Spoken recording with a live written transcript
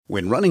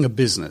When running a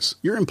business,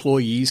 your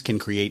employees can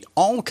create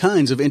all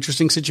kinds of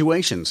interesting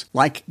situations,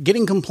 like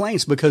getting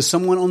complaints because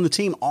someone on the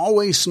team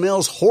always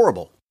smells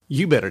horrible.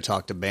 You better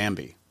talk to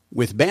Bambi.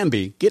 With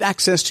Bambi, get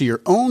access to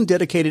your own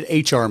dedicated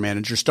HR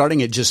manager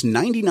starting at just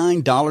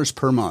 $99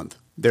 per month.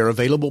 They're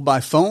available by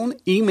phone,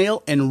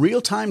 email, and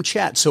real-time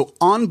chat, so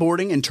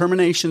onboarding and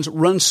terminations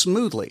run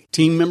smoothly.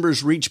 Team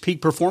members reach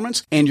peak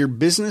performance, and your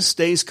business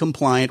stays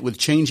compliant with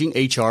changing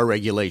HR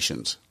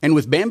regulations. And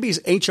with Bambi's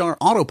HR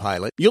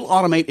Autopilot, you'll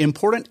automate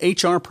important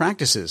HR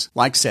practices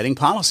like setting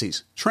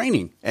policies,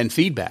 training, and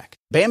feedback.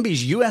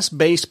 Bambi's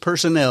U.S.-based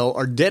personnel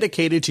are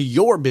dedicated to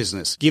your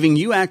business, giving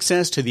you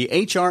access to the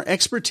HR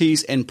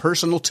expertise and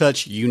personal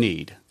touch you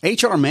need.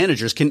 HR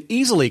managers can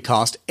easily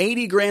cost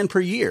 $80,000 per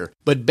year,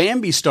 but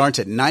Bambi starts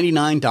at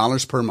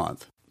 $99 per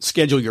month.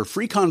 Schedule your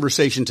free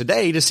conversation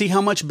today to see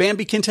how much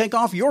Bambi can take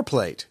off your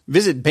plate.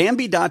 Visit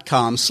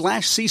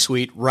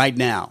Bambi.com/C-Suite right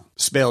now.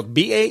 Spelled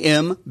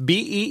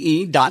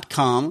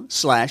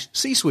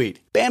BAMBEE.com/C-Suite.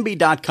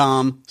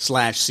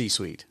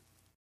 Bambi.com/C-Suite.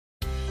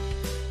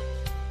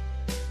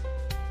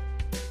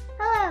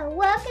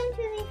 Welcome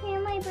to the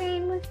Family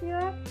Brain with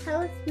your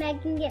host,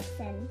 Megan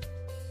Gibson.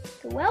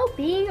 The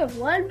well-being of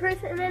one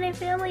person in a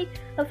family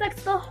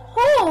affects the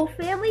whole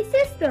family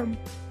system.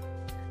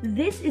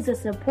 This is a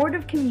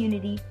supportive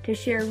community to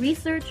share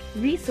research,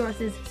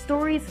 resources,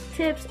 stories,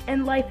 tips,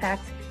 and life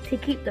hacks to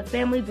keep the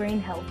family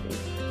brain healthy.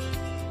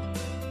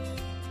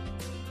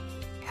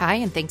 Hi,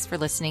 and thanks for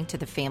listening to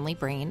The Family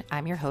Brain.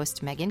 I'm your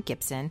host, Megan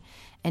Gibson,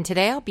 and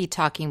today I'll be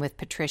talking with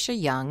Patricia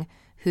Young,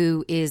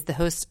 who is the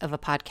host of a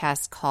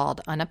podcast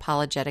called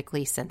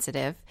Unapologetically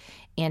Sensitive,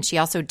 and she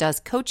also does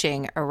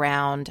coaching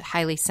around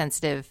highly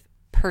sensitive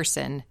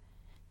person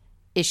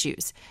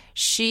issues.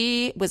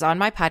 She was on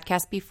my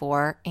podcast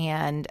before,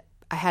 and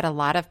I had a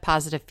lot of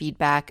positive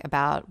feedback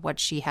about what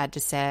she had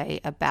to say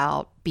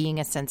about being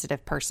a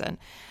sensitive person.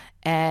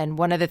 And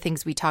one of the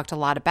things we talked a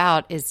lot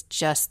about is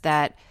just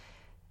that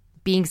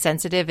being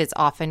sensitive is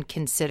often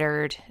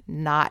considered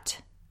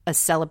not a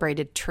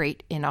celebrated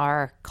trait in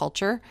our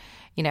culture.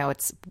 You know,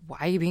 it's, why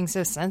are you being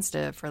so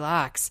sensitive?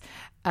 Relax.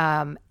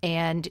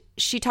 And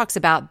she talks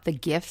about the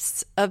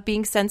gifts of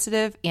being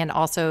sensitive and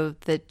also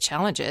the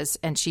challenges.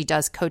 And she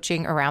does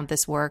coaching around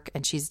this work,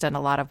 and she's done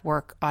a lot of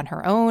work on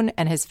her own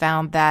and has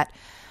found that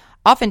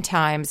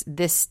oftentimes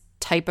this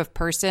type of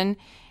person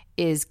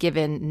is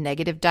given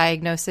negative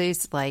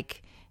diagnoses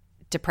like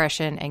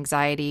depression,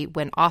 anxiety,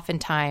 when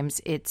oftentimes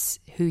it's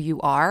who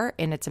you are,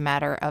 and it's a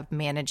matter of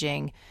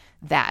managing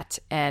that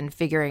and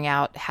figuring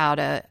out how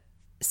to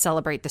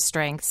celebrate the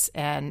strengths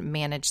and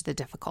manage the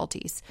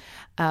difficulties.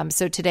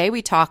 So today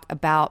we talk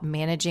about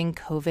managing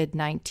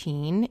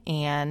COVID-19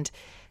 and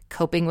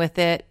coping with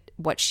it,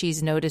 what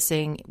she's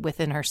noticing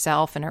within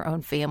herself and her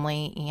own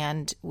family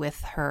and with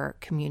her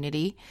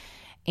community.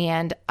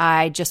 And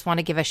I just want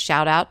to give a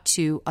shout out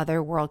to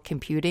Other World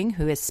Computing,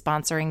 who is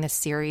sponsoring this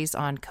series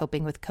on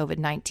coping with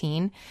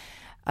COVID-19.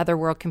 Other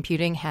World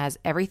Computing has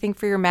everything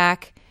for your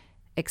Mac,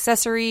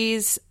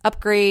 accessories,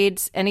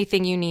 upgrades,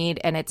 anything you need.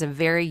 And it's a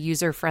very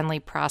user-friendly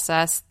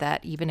process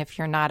that even if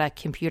you're not a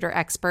computer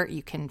expert,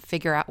 you can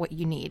figure out what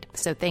you need.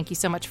 So thank you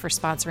so much for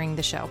sponsoring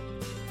the show.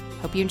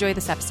 Hope you enjoy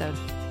this episode.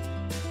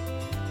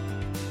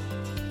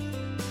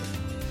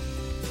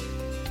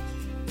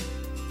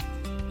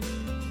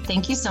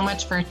 Thank you so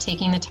much for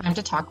taking the time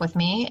to talk with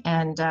me.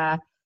 And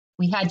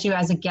we had you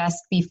as a guest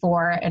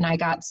before, and I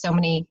got so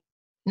many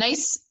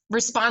nice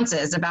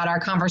responses about our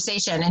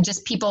conversation and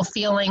just people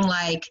feeling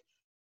like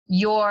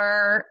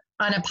your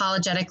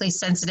unapologetically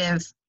sensitive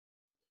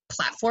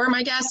platform,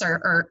 I guess,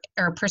 or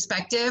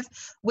perspective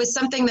was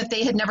something that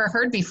they had never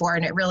heard before.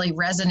 And it really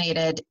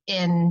resonated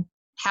in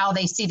how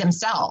they see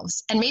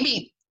themselves. And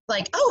maybe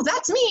like, oh,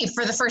 that's me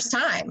for the first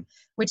time,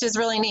 which is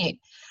really neat.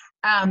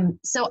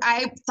 So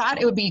I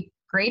thought it would be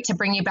great to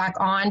bring you back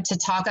on to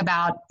talk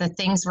about the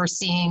things we're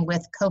seeing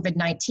with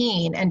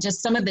COVID-19 and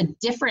just some of the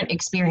different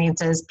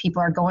experiences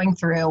people are going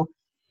through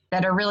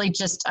that are really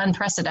just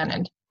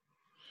unprecedented.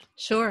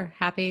 Sure.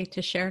 Happy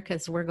to share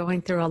because we're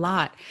going through a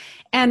lot.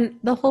 And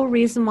the whole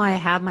reason why I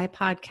have my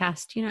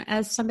podcast, you know,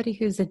 as somebody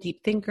who's a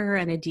deep thinker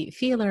and a deep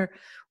feeler,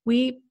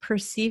 we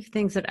perceive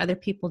things that other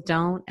people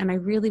don't. And I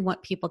really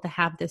want people to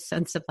have this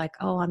sense of like,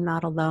 oh, I'm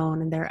not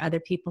alone. And there are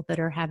other people that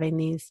are having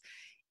these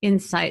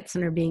insights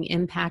and are being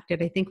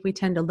impacted. I think we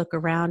tend to look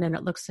around and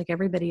it looks like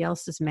everybody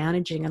else is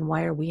managing, and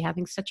why are we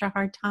having such a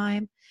hard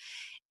time?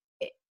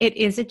 It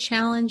is a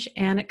challenge,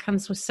 and it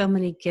comes with so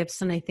many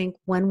gifts. And I think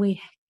when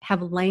we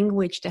have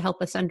language to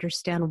help us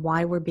understand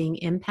why we're being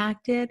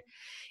impacted,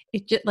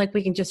 it just like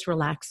we can just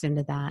relax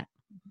into that.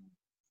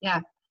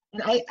 Yeah.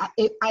 And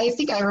I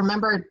think I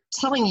remember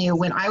telling you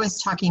when I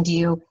was talking to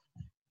you,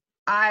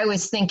 I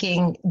was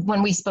thinking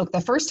when we spoke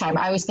the first time,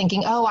 I was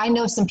thinking, oh, I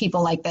know some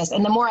people like this.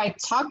 And the more I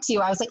talked to you,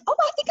 I was like, oh,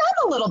 I think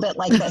I'm a little bit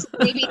like this.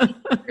 Maybe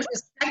there's a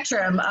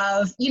spectrum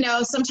of, you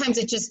know, sometimes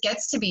it just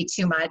gets to be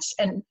too much.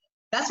 And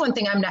that's one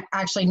thing I'm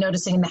actually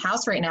noticing in the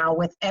house right now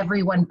with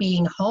everyone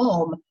being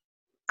home.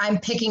 I'm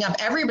picking up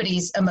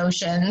everybody's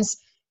emotions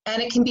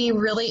And it can be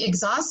really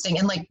exhausting.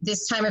 And like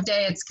this time of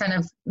day, it's kind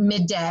of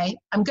midday.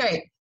 I'm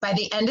great. By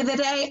the end of the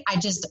day,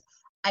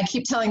 I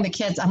keep telling the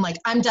kids, I'm like,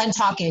 I'm done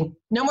talking.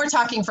 No more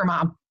talking for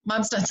mom.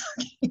 Mom's done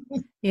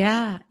talking.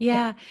 Yeah.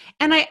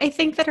 And I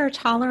think that our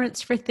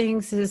tolerance for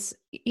things is,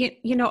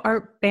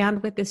 our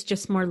bandwidth is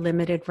just more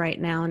limited right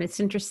now. And it's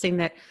interesting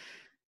that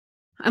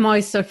I'm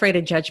always so afraid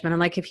of judgment. I'm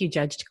like, if you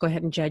judge, go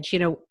ahead and judge.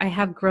 I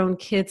have grown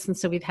kids. And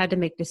so we've had to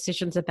make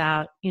decisions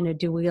about,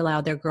 do we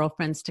allow their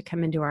girlfriends to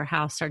come into our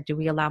house, or do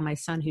we allow my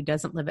son who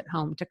doesn't live at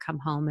home to come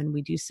home, and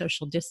we do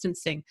social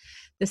distancing.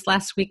 This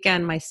last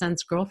weekend, my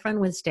son's girlfriend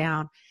was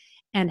down,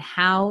 and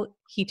how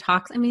he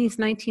talks, he's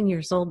 19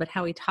 years old, but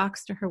how he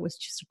talks to her was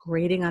just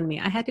grating on me.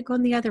 I had to go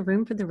in the other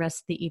room for the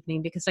rest of the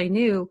evening because I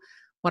knew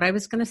what I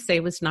was going to say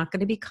was not going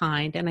to be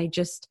kind. And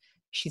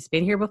she's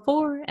been here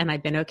before and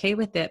I've been okay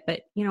with it.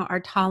 But, our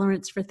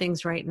tolerance for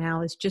things right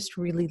now is just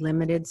really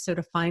limited. So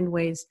to find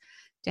ways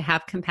to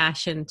have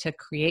compassion, to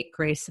create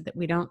grace so that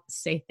we don't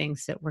say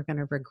things that we're going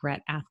to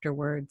regret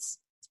afterwards,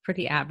 it's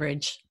pretty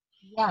average.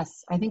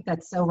 Yes, I think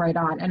that's so right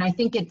on. And I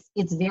think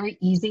it's very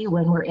easy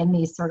when we're in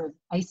these sort of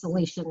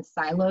isolation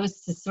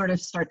silos to sort of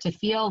start to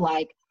feel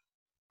like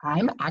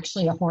I'm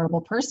actually a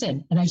horrible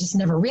person and I just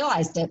never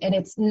realized it. And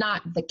it's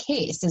not the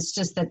case. It's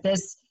just that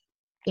this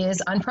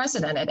is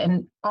unprecedented,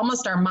 and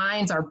almost our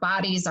minds, our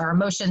bodies, our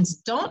emotions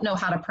don't know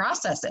how to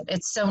process it.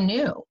 It's so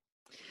new.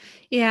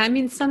 Yeah,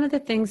 some of the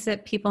things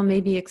that people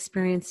may be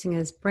experiencing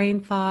is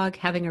brain fog,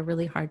 having a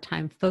really hard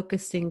time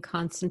focusing,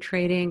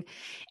 concentrating.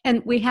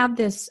 And we have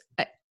this,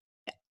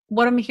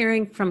 what I'm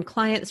hearing from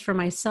clients, for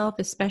myself,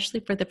 especially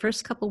for the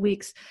first couple of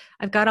weeks,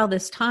 I've got all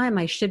this time.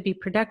 I should be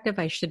productive.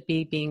 I should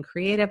be being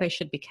creative. I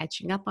should be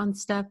catching up on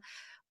stuff.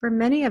 For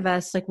many of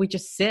us, we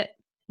just sit.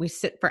 We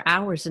sit for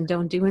hours and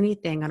don't do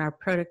anything, and our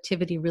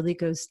productivity really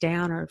goes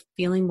down, or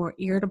feeling more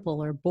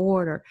irritable or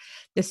bored, or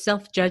the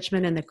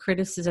self-judgment and the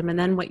criticism. And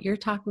then what you're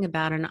talking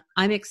about, and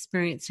I'm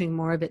experiencing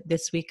more of it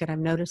this week, and I've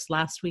noticed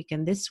last week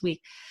and this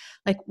week,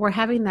 we're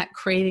having that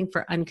craving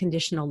for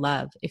unconditional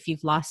love. If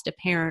you've lost a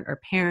parent or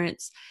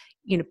parents,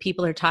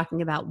 people are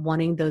talking about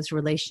wanting those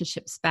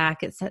relationships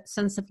back. It's that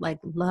sense of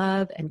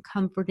love and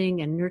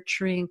comforting and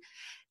nurturing,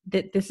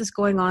 that this is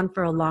going on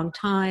for a long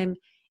time.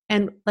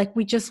 And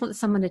we just want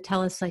someone to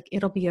tell us,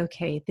 it'll be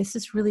okay. This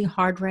is really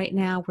hard right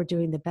now. We're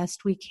doing the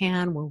best we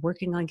can. We're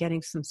working on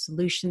getting some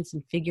solutions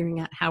and figuring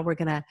out how we're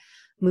going to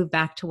move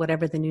back to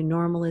whatever the new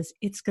normal is.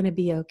 It's going to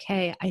be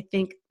okay. I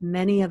think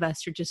many of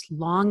us are just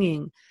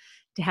longing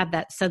to have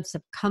that sense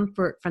of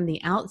comfort from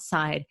the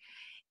outside.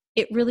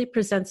 It really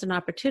presents an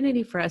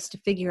opportunity for us to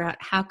figure out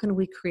how can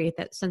we create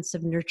that sense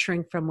of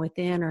nurturing from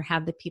within, or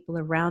have the people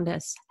around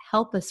us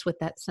help us with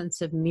that sense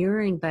of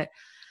mirroring. But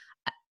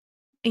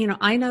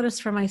I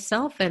noticed for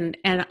myself, and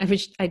I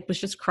was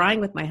just crying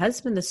with my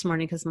husband this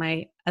morning because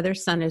my other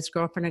son and his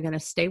girlfriend are going to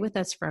stay with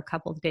us for a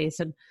couple of days,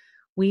 and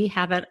we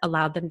haven't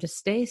allowed them to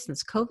stay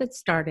since COVID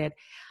started.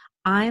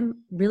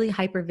 I'm really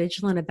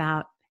hypervigilant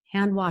about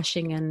hand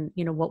washing and,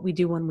 what we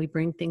do when we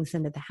bring things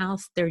into the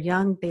house. They're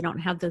young. They don't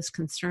have those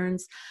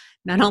concerns.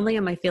 Not only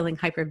am I feeling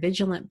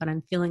hypervigilant, but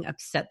I'm feeling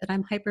upset that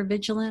I'm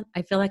hypervigilant.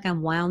 I feel like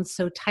I'm wound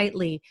so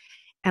tightly,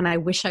 and I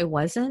wish I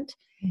wasn't.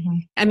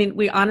 Mm-hmm.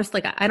 We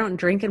honestly, I don't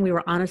drink, and we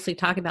were honestly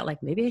talking about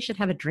maybe I should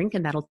have a drink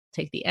and that'll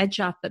take the edge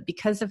off. But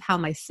because of how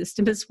my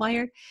system is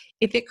wired,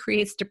 if it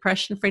creates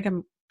depression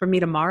for me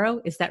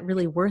tomorrow, is that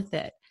really worth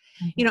it?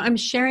 Mm-hmm. I'm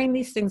sharing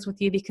these things with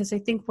you because I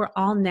think we're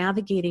all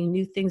navigating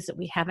new things that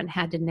we haven't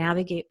had to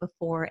navigate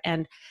before.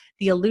 And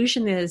the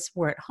illusion is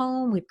we're at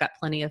home, we've got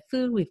plenty of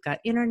food, we've got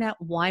internet.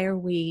 Why are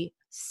we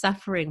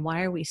suffering?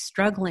 Why are we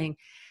struggling?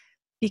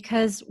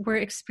 Because we're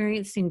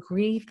experiencing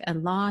grief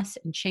and loss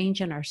and change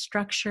in our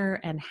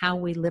structure and how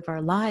we live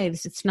our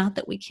lives. It's not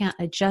that we can't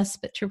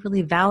adjust, but to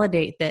really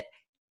validate that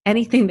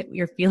anything that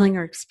you're feeling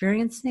or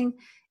experiencing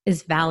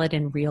is valid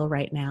and real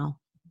right now.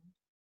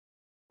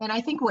 And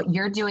I think what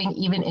you're doing,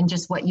 even in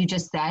just what you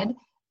just said,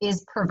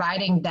 is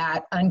providing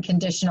that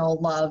unconditional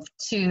love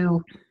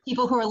to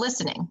people who are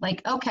listening.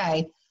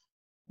 Okay,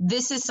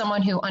 this is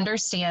someone who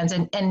understands,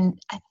 and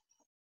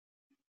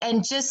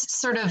just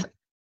sort of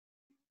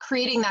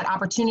creating that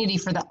opportunity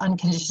for the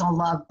unconditional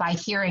love by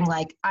hearing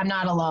I'm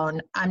not alone.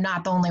 I'm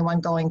not the only one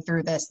going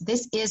through this.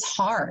 This is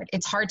hard.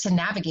 It's hard to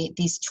navigate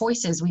these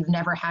choices we've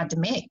never had to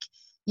make.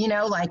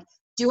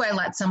 Do I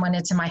let someone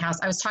into my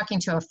house? I was talking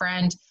to a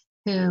friend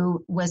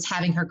who was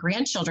having her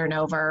grandchildren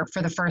over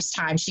for the first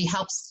time. She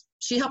helps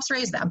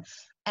raise them.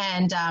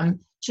 And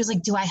she was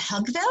like, do I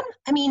hug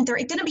them? They're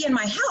going to be in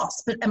my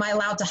house, but am I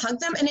allowed to hug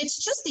them? And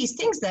it's just these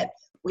things that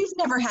we've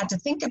never had to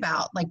think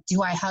about.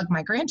 Do I hug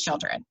my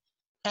grandchildren?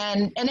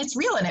 And it's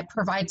real, and it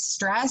provides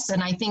stress.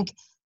 And I think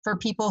for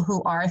people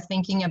who are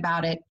thinking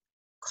about it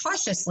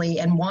cautiously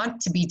and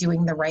want to be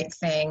doing the right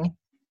thing,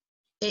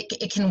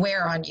 it can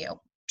wear on you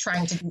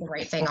trying to do the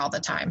right thing all the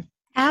time.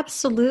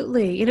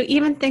 Absolutely.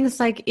 Even things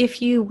like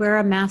if you wear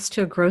a mask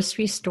to a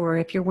grocery store,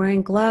 if you're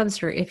wearing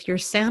gloves, or if you're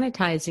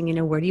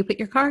sanitizing, where do you put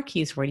your car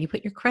keys? Where do you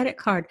put your credit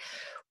card?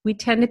 We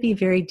tend to be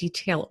very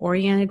detail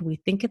oriented. We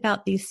think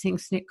about these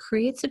things, and it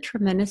creates a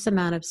tremendous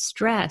amount of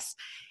stress.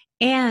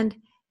 And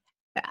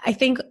I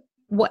think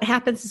what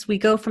happens is we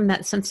go from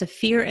that sense of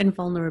fear and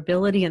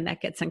vulnerability, and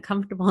that gets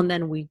uncomfortable, and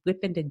then we whip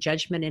into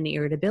judgment and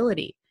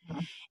irritability.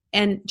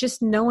 And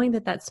just knowing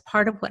that that's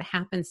part of what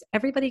happens,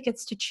 everybody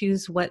gets to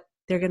choose what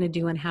they're going to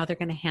do and how they're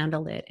going to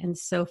handle it. And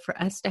so for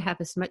us to have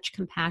as much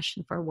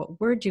compassion for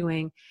what we're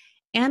doing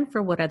and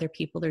for what other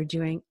people are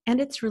doing, and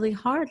it's really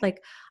hard.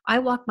 Like, I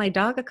walk my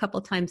dog a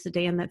couple times a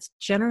day, and that's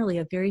generally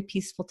a very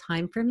peaceful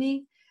time for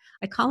me.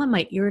 I call them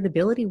my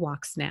irritability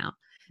walks now,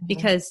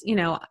 because,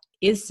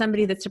 is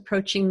somebody that's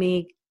approaching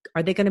me,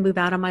 are they going to move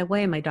out of my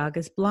way? My dog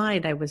is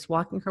blind. I was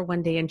walking her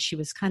one day, and she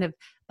was kind of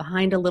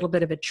behind a little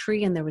bit of a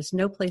tree, and there was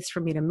no place for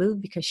me to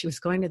move because she was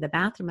going to the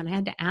bathroom, and I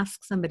had to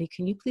ask somebody,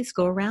 can you please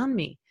go around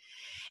me?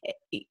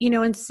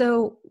 And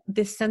so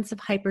this sense of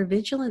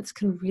hypervigilance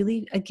can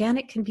really, again,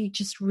 it can be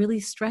just really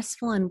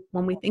stressful. And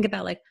when we think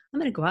about, like, I'm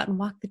going to go out and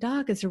walk the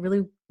dog is a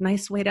really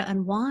nice way to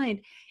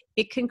unwind,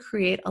 it can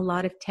create a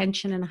lot of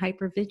tension and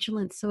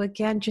hypervigilance. So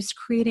again, just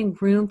creating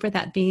room for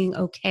that being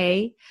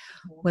okay.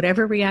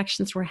 Whatever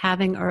reactions we're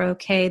having are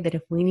okay, that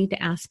if we need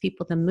to ask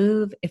people to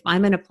move, if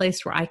I'm in a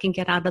place where I can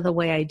get out of the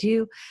way I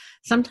do,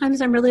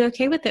 sometimes I'm really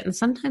okay with it. And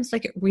sometimes,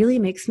 like, it really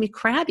makes me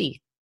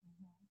crabby.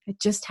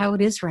 It's just how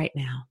it is right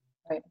now.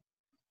 Right.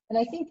 And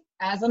I think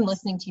as I'm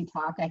listening to you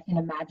talk, I can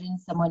imagine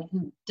someone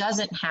who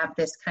doesn't have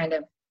this kind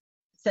of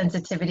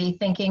sensitivity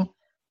thinking,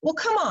 well,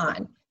 come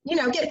on, and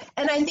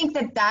I think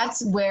that's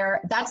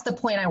the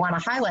point I want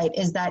to highlight,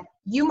 is that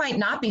you might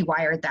not be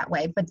wired that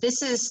way, but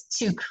this is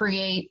to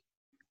create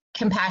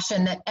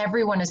compassion that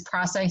everyone is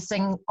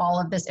processing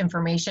all of this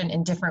information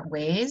in different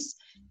ways.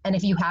 And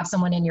if you have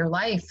someone in your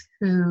life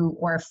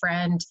or a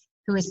friend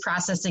who is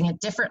processing it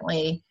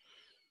differently,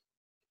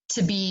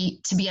 to be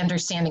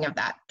understanding of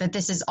that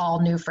this is all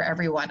new for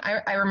everyone.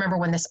 I remember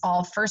when this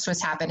all first was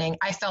happening,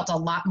 I felt a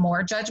lot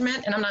more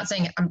judgment, and I'm not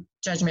saying I'm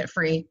judgment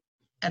free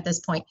at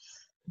this point,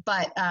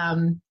 but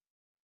I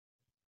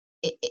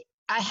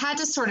had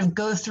to sort of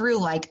go through,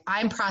 like,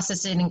 I'm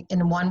processing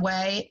in one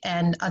way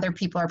and other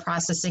people are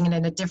processing it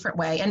in a different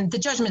way. And the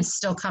judgment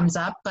still comes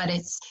up, but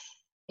it's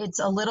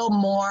a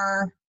little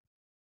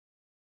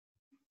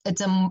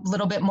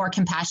bit more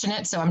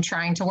compassionate. So I'm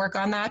trying to work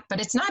on that, but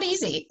it's not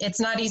easy.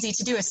 It's not easy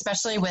to do,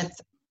 especially with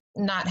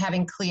not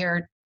having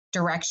clear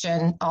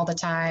direction all the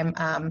time.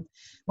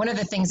 One of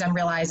the things I'm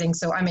realizing,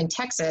 so I'm in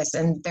Texas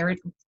and they're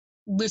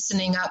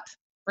loosening up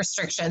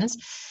restrictions.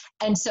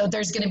 And so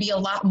there's going to be a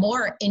lot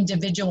more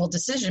individual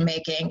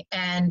decision-making,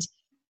 and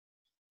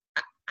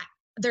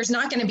there's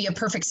not going to be a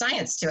perfect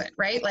science to it,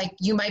 right? Like,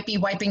 you might be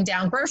wiping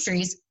down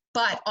groceries,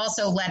 but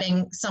also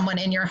letting someone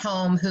in your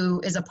home who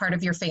is a part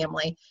of your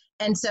family.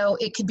 And so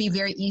it could be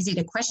very easy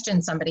to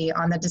question somebody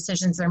on the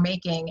decisions they're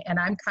making. And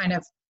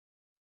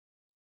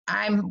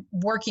I'm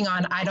working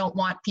on, I don't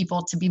want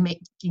people to be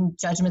making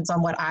judgments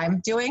on what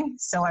I'm doing.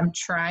 So I'm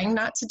trying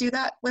not to do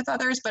that with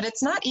others, but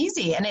it's not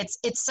easy. And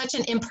it's such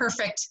an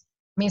imperfect,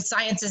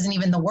 science isn't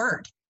even the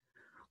word.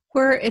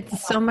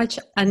 It's so much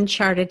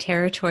uncharted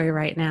territory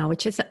right now,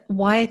 which is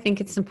why I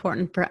think it's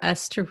important for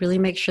us to really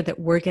make sure that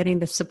we're getting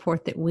the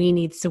support that we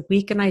need, so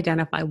we can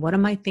identify, what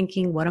am I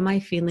thinking? What am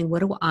I feeling? What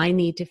do I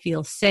need to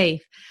feel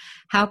safe?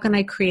 How can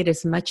I create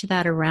as much of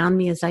that around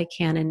me as I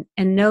can,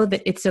 and know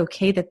that it's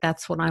okay that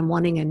that's what I'm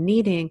wanting and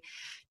needing,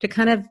 to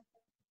kind of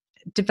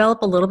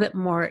develop a little bit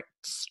more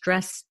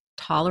stress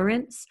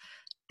tolerance,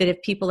 that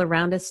if people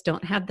around us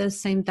don't have those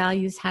same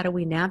values, how do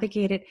we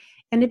navigate it?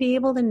 And to be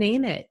able to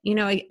name it.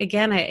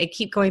 I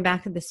keep going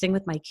back to this thing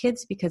with my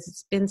kids, because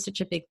it's been such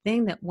a big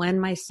thing, that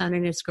when my son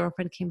and his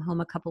girlfriend came home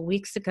a couple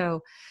weeks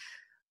ago,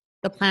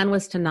 the plan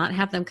was to not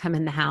have them come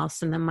in the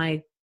house. And then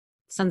my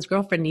son's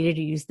girlfriend needed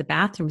to use the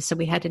bathroom. So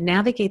we had to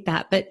navigate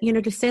that. But,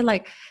 to say,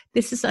 like,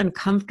 this is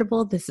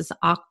uncomfortable, this is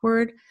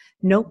awkward.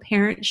 No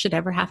parent should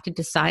ever have to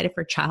decide if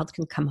her child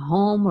can come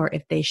home or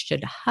if they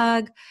should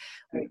hug.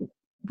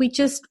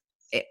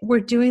 We're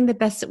doing the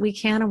best that we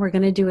can, and we're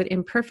going to do it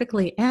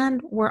imperfectly. And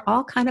we're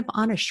all kind of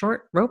on a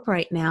short rope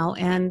right now.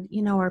 And,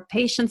 our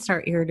patience,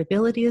 our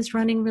irritability is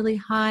running really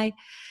high.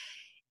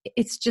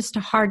 It's just a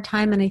hard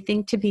time. And I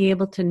think to be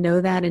able to know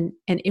that, and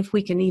if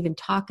we can even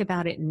talk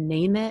about it and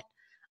name it,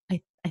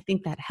 I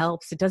think that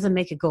helps. It doesn't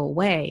make it go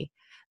away,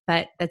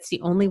 but that's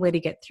the only way to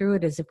get through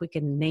it, is if we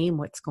can name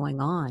what's going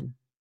on.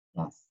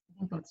 Yes, I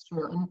think that's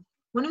true. And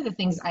one of the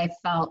things I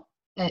felt,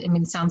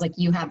 it sounds like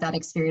you had that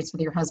experience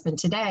with your husband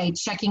today,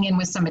 checking in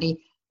with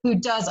somebody who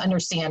does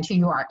understand who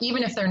you are,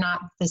 even if they're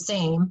not the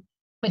same,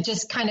 but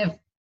just kind of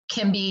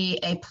can be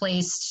a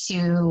place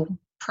to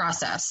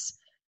process.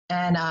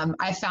 And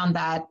I found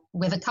that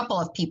with a couple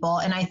of people.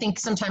 And I think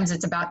sometimes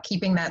it's about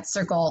keeping that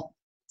circle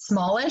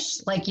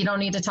smallish. Like, you don't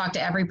need to talk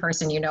to every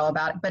person you know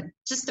about, but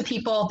just the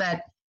people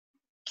that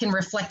can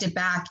reflect it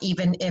back,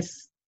 even if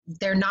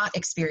they're not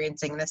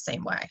experiencing the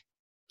same way.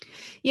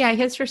 Yeah,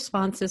 his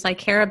response is, I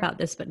care about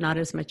this, but not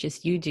as much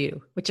as you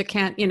do, which I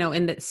can't,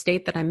 in the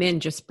state that I'm in,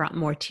 just brought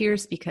more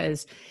tears,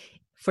 because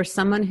for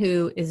someone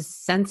who is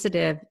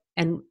sensitive,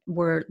 and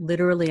we're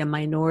literally a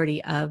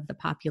minority of the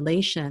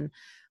population,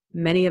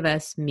 many of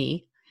us,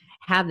 me,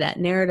 have that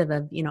narrative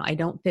of, I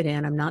don't fit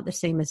in. I'm not the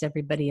same as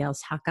everybody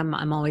else. How come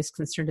I'm always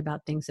concerned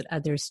about things that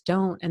others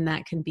don't? And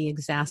that can be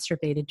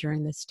exacerbated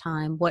during this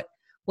time.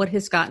 What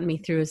has gotten me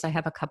through is I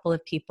have a couple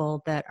of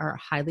people that are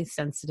highly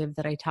sensitive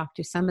that I talk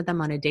to, some of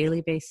them on a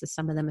daily basis,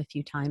 some of them a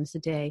few times a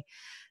day.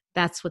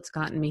 That's what's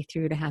gotten me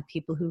through, to have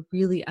people who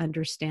really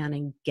understand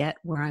and get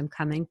where I'm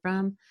coming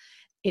from.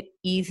 It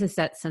eases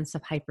that sense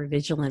of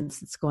hypervigilance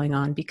that's going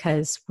on,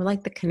 because we're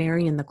like the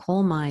canary in the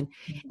coal mine.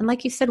 And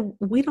like you said,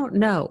 we don't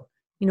know.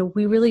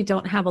 We really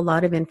don't have a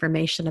lot of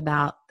information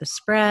about the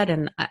spread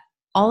and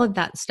all of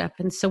that stuff.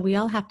 And so we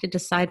all have to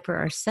decide for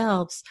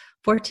ourselves,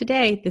 for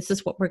today, this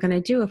is what we're going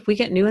to do. If we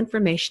get new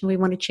information, we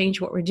want to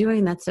change what we're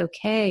doing, that's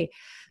okay.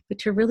 But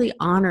to really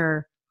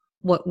honor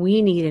what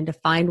we need and to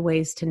find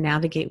ways to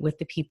navigate with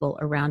the people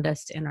around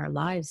us in our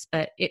lives.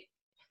 But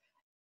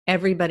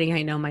everybody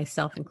I know,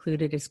 myself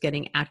included, is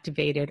getting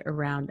activated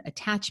around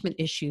attachment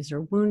issues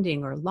or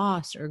wounding or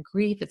loss or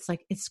grief. It's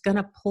like it's going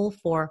to pull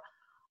for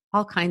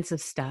all kinds of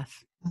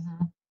stuff.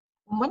 Mm-hmm.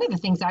 One of the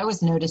things I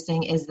was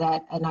noticing is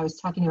that, and I was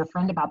talking to a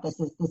friend about this,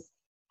 is this,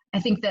 I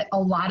think that a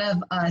lot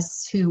of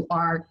us who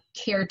are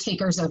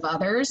caretakers of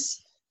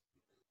others,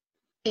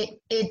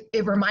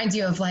 it reminds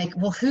you of like,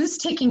 well, who's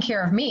taking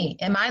care of me?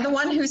 Am I the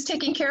one who's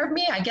taking care of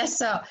me? I guess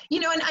so.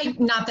 And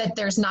not that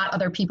there's not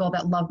other people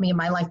that love me in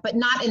my life, but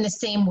not in the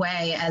same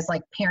way as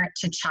like parent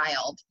to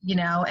child,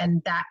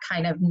 and that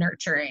kind of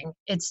nurturing.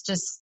 It's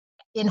just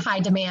in high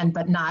demand,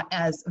 but not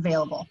as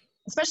available,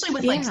 especially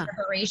with like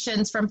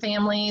separations from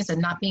families and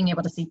not being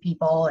able to see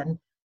people and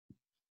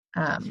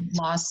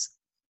loss.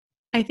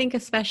 I think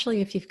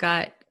especially if you've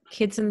got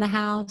kids in the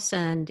house,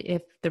 and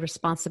if the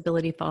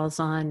responsibility falls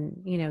on,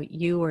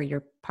 you or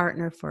your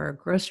partner for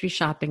grocery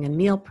shopping and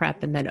meal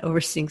prep, and then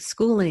overseeing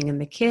schooling and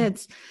the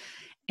kids.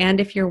 And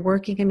if you're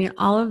working,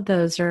 all of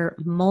those are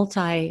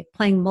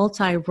playing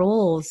multi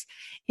roles.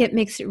 It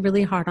makes it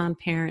really hard on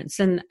parents.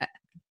 And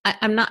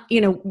I'm not,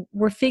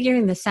 we're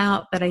figuring this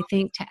out, but I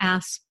think to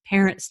ask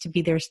parents to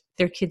be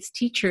their kids'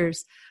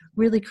 teachers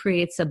really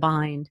creates a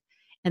bind.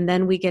 And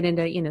then we get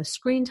into,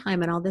 screen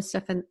time and all this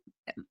stuff. And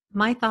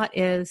my thought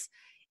is,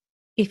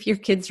 if your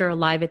kids are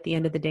alive at the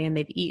end of the day and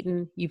they've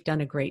eaten, you've done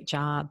a great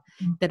job.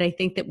 Mm-hmm. That I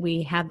think that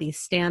we have these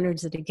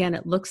standards that, again,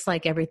 it looks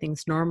like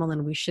everything's normal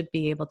and we should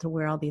be able to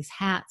wear all these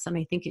hats. And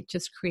I think it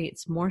just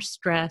creates more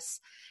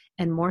stress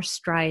and more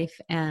strife.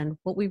 And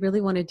what we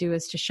really want to do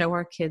is to show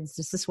our kids,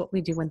 this is what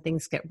we do when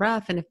things get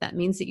rough. And if that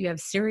means that you have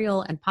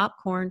cereal and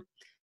popcorn,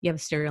 you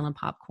have cereal and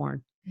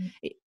popcorn.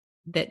 Mm-hmm.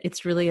 That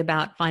it's really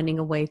about finding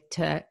a way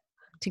to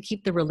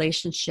keep the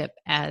relationship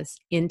as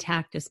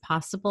intact as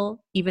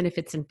possible, even if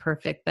it's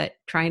imperfect, but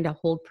trying to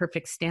hold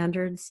perfect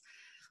standards.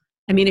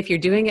 If you're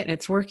doing it and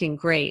it's working,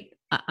 great.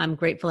 I'm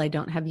grateful I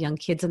don't have young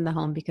kids in the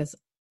home, because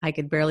I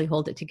could barely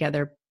hold it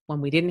together when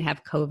we didn't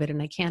have COVID.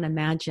 And I can't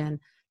imagine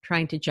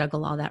trying to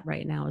juggle all that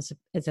right now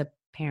as a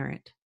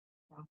parent.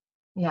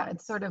 Yeah,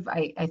 it's sort of,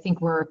 I think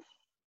we're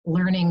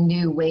learning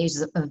new ways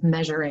of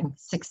measuring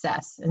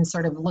success and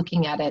sort of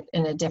looking at it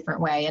in a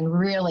different way. And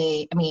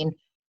really,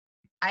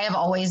 I have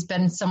always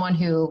been someone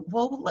who,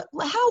 well,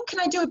 how can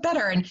I do it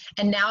better?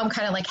 And now I'm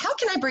kind of like, how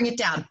can I bring it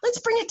down? Let's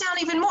bring it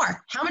down even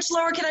more. How much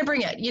lower can I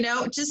bring it?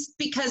 Just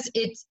because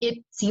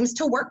it seems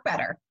to work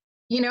better.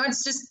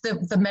 It's just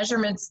the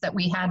measurements that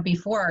we had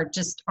before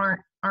just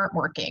aren't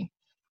working.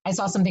 I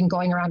saw something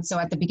going around. So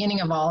at the beginning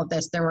of all of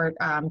this, there were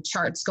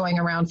charts going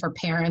around for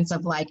parents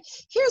of like,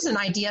 here's an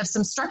idea of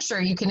some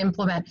structure you can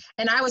implement.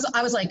 And I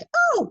was like,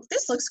 oh,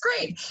 this looks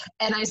great.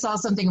 And I saw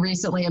something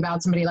recently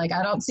about somebody like,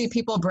 I don't see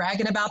people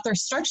bragging about their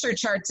structure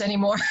charts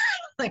anymore.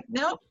 Like,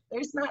 nope,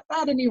 there's not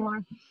that anymore.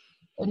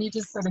 And you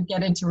just sort of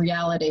get into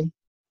reality.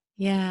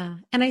 Yeah.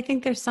 And I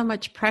think there's so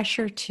much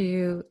pressure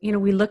to,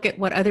 we look at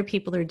what other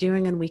people are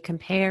doing and we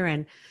compare,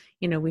 and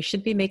we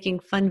should be making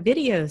fun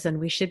videos and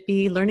we should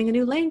be learning a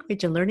new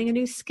language and learning a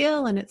new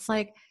skill. And it's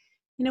like,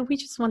 we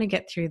just want to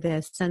get through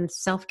this, and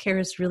self-care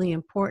is really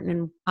important.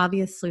 And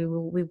obviously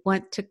we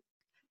want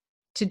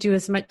to do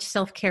as much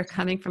self-care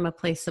coming from a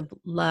place of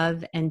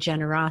love and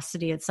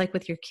generosity. It's like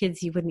with your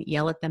kids, you wouldn't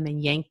yell at them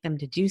and yank them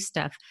to do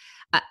stuff.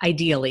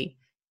 Ideally,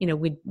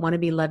 we'd want to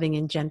be loving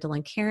and gentle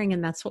and caring.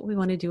 And that's what we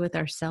want to do with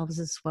ourselves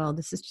as well.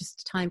 This is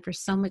just a time for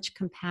so much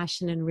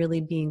compassion and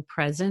really being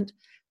present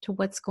to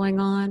what's going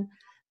on.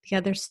 The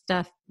other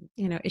stuff,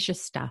 it's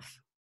just stuff.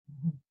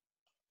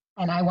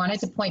 And I wanted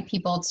to point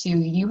people to,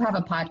 you have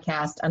a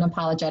podcast,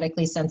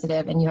 Unapologetically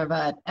Sensitive, and you have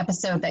an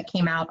episode that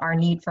came out, Our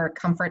Need for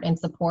Comfort and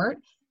Support.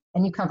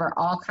 And you cover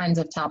all kinds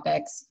of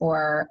topics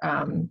for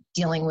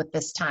dealing with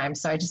this time.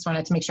 So I just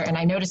wanted to make sure. And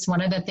I noticed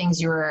one of the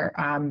things you were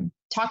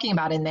talking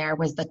about in there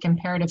was the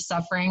comparative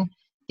suffering,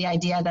 the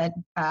idea that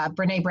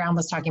Brene Brown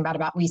was talking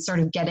about we sort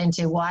of get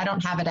into, well, I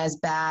don't have it as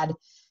bad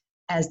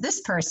as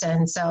this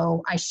person,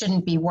 so I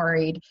shouldn't be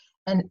worried.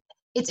 And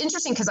it's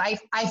interesting because I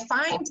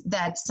find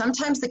that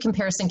sometimes the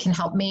comparison can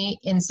help me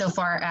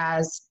insofar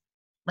as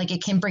like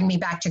it can bring me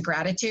back to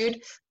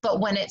gratitude. But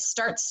when it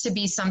starts to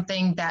be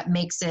something that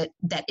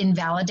that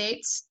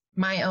invalidates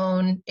my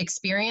own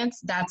experience,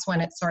 that's when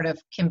it sort of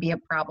can be a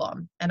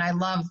problem. And I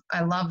love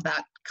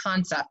that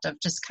concept of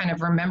just kind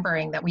of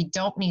remembering that we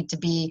don't need to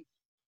be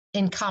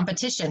in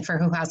competition for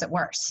who has it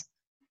worse.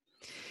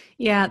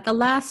 Yeah, the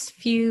last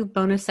few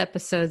bonus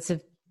episodes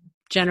have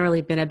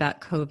generally been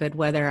about COVID,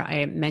 whether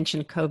I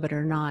mention COVID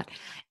or not.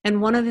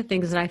 And one of the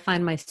things that I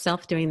find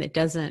myself doing that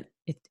doesn't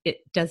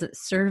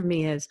serve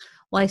me is,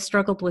 well, I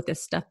struggled with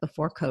this stuff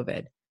before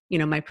COVID,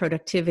 my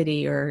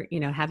productivity or,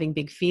 having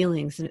big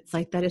feelings. And it's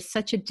like, that is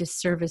such a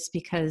disservice,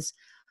 because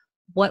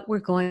what we're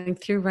going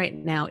through right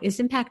now is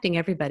impacting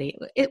everybody.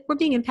 We're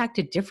being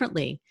impacted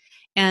differently,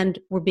 and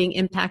we're being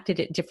impacted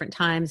at different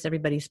times.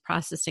 Everybody's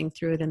processing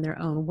through it in their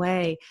own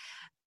way.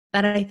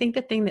 But I think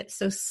the thing that's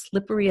so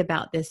slippery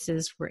about this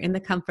is we're in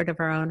the comfort of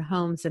our own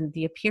homes, and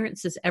the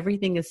appearance is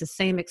everything is the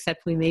same,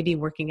 except we may be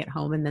working at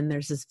home, and then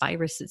there's this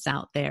virus that's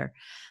out there.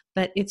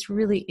 But it's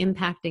really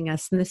impacting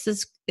us. And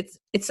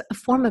it's a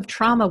form of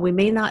trauma. We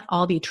may not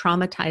all be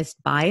traumatized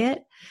by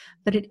it,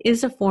 but it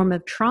is a form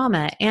of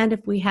trauma. And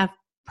if we have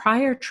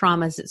prior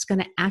traumas, it's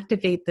going to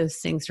activate those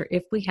things. Or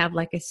if we have,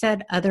 like I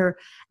said, other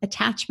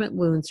attachment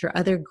wounds or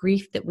other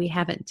grief that we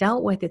haven't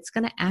dealt with, it's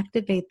going to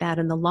activate that.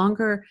 And the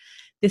longer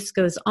this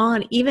goes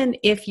on, even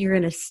if you're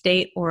in a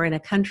state or in a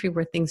country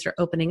where things are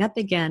opening up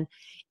again,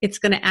 it's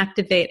going to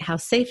activate how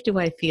safe do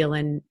I feel,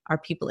 and are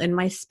people in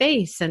my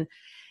space? And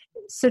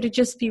so to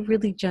just be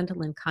really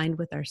gentle and kind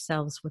with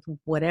ourselves with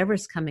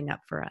whatever's coming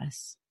up for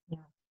us.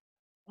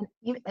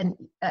 And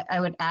I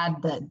would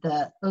add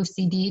the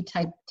OCD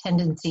type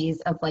tendencies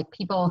of like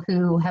people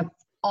who have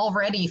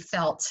already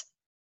felt,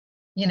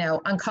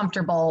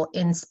 uncomfortable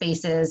in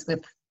spaces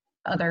with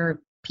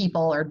other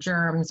people or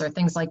germs or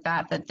things like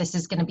that this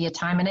is going to be a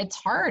time. And it's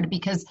hard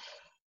because,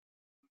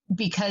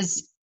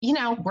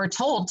 we're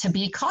told to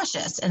be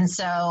cautious. And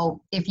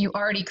so if you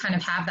already kind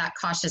of have that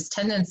cautious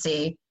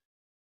tendency,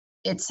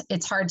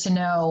 it's hard to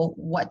know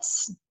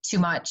what's too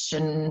much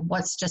and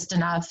what's just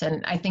enough.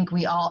 And I think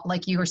we all,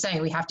 like you were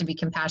saying, we have to be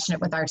compassionate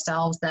with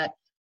ourselves, that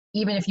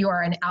even if you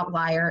are an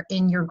outlier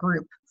in your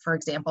group, for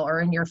example,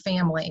 or in your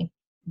family,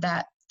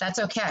 that's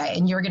okay.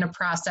 And you're going to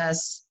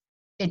process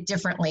it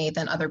differently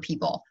than other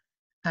people.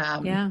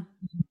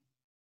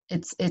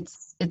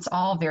 It's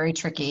all very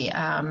tricky.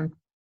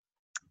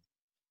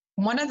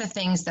 One of the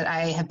things that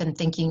I have been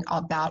thinking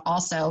about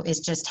also is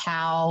just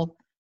how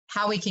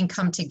we can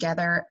come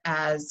together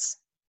as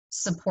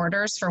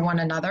supporters for one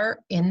another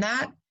in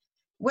that.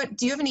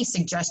 Do you have any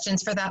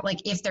suggestions for that? Like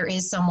if there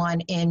is someone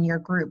in your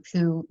group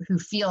who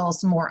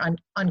feels more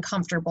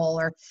uncomfortable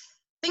or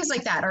things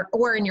like that,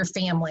 or in your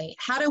family,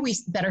 how do we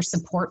better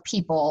support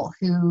people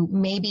who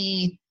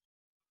maybe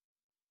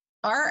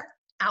are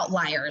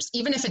outliers,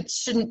 even if it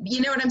shouldn't, you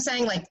know what I'm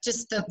saying? Like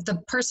just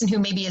the person who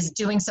maybe is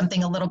doing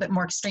something a little bit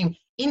more extreme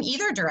in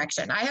either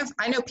direction.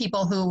 I know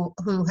people who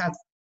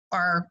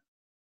are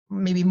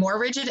maybe more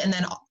rigid, and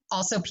then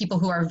also people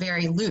who are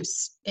very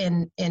loose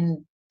in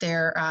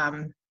their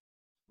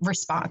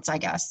response, I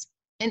guess.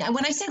 And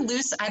when I say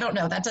loose, I don't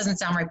know, that doesn't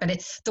sound right,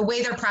 but the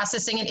way they're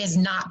processing it is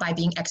not by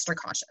being extra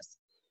cautious.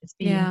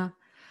 Yeah.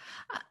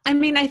 I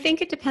mean, I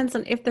think it depends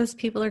on if those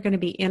people are going to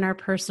be in our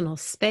personal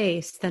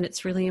space, then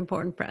it's really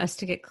important for us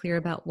to get clear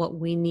about what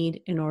we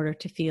need in order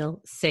to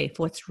feel safe,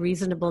 what's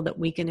reasonable that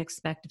we can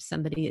expect if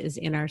somebody is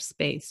in our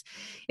space.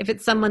 If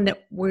it's someone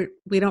that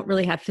we don't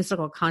really have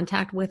physical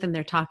contact with, and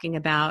they're talking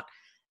about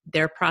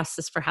their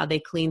process for how they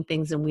clean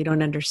things and we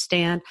don't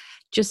understand,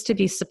 just to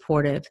be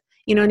supportive.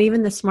 And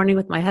even this morning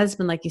with my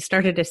husband, like he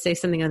started to say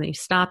something and then he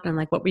stopped, and I'm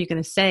like, what were you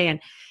going to say?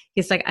 And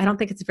he's like, I don't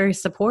think it's very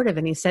supportive.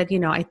 And he said,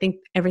 I think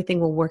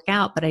everything will work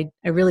out, but I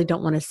really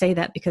don't want to say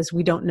that because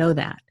we don't know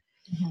that.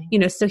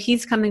 Mm-hmm. So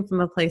he's coming from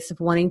a place of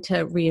wanting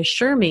to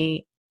reassure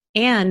me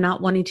and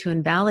not wanting to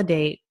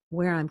invalidate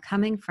where I'm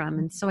coming from.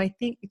 And so I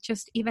think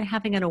just even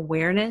having an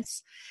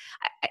awareness,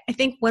 I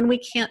think when we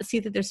can't see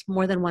that there's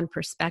more than one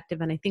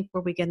perspective, and I think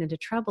where we get into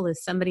trouble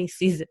is somebody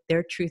sees that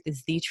their truth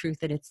is the truth,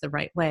 that it's the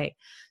right way.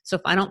 So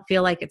if I don't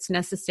feel like it's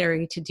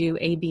necessary to do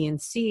A, B, and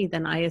C,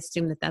 then I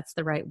assume that that's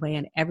the right way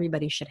and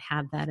everybody should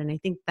have that. And I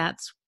think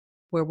that's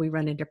where we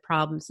run into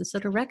problems. And so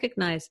to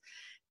recognize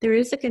there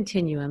is a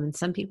continuum, and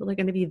some people are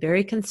going to be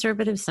very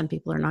conservative. Some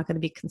people are not going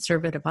to be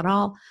conservative at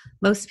all.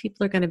 Most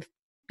people are going to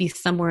be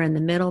somewhere in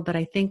the middle. But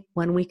I think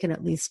when we can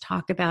at least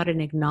talk about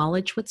and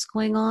acknowledge what's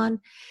going on,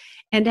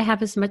 and to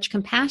have as much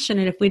compassion.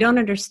 And if we don't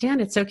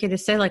understand, it's okay to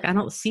say, like, I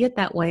don't see it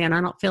that way, and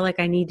I don't feel like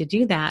I need to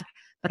do that,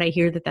 but I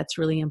hear that that's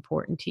really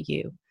important to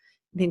you.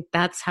 I think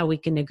that's how we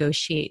can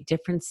negotiate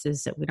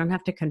differences, that we don't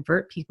have to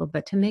convert people,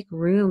 but to make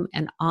room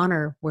and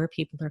honor where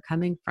people are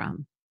coming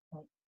from.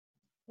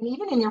 And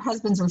even in your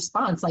husband's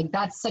response, like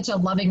that's such a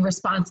loving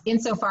response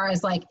insofar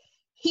as like,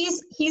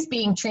 he's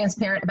being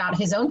transparent about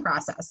his own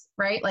process,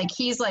 right? Like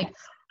he's like,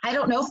 I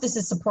don't know if this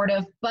is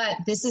supportive, but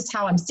this is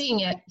how I'm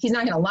seeing it. He's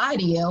not going to lie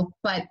to you,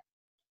 but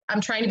I'm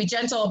trying to be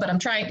gentle, but I'm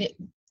trying to,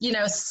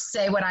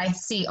 say what I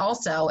see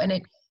also. And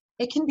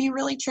it can be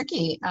really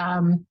tricky.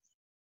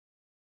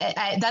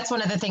 That's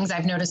one of the things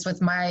I've noticed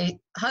with my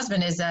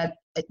husband is that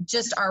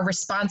just our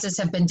responses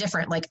have been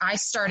different. Like I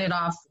started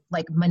off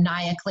like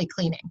maniacally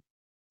cleaning.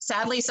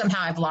 sadly,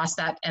 somehow I've lost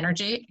that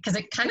energy because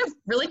it kind of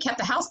really kept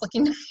the house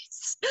looking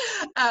nice.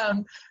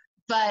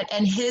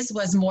 And his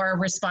was more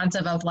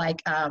responsive of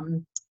like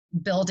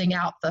building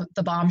out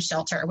the bomb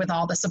shelter with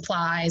all the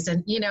supplies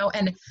and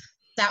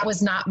that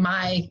was not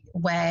my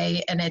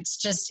way. And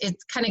it's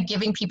kind of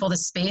giving people the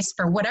space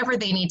for whatever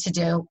they need to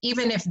do,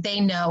 even if they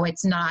know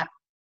it's not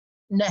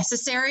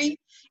necessary.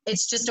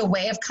 It's just a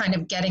way of kind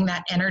of getting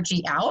that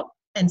energy out.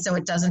 And so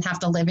it doesn't have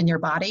to live in your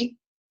body.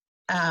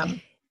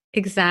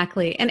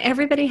 Exactly. And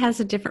everybody has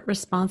a different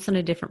response and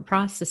a different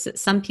process.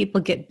 Some people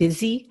get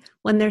busy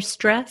when there's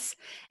stress,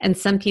 and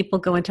some people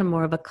go into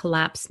more of a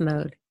collapse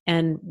mode.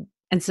 And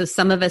so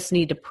some of us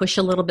need to push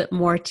a little bit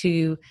more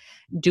to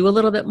do a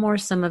little bit more.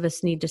 Some of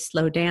us need to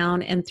slow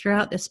down. And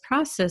throughout this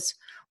process,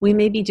 we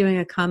may be doing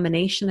a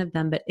combination of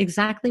them. But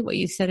exactly what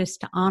you said is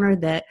to honor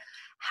that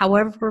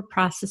however we're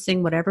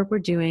processing, whatever we're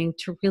doing,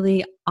 to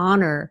really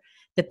honor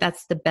that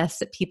that's the best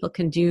that people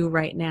can do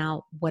right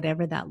now,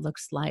 whatever that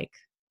looks like.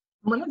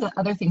 One of the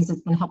other things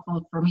that's been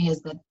helpful for me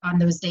is that on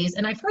those days,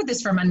 and I've heard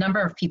this from a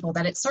number of people,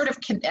 that it sort of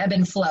can ebb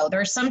and flow.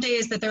 There are some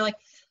days that they're like,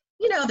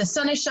 the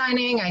sun is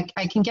shining,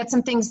 I can get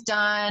some things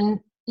done.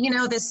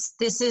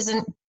 This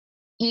isn't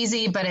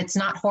easy, but it's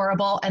not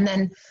horrible. And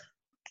then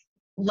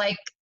like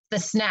the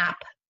snap,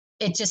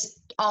 it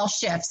just all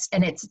shifts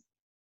and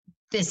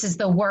this is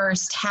the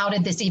worst. How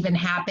did this even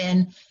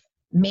happen?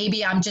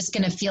 Maybe I'm just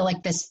going to feel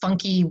like this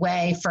funky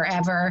way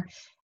forever.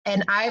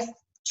 And I've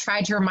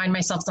tried to remind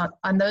myself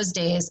on those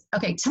days,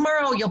 okay,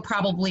 tomorrow you'll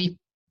probably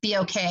be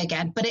okay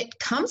again, but it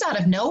comes out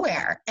of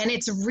nowhere and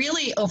it's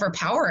really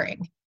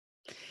overpowering.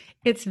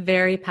 It's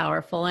very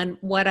powerful. And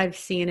what I've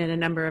seen in a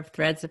number of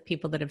threads of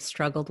people that have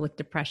struggled with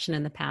depression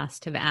in the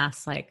past have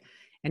asked, like,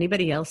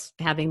 anybody else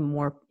having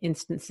more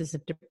instances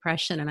of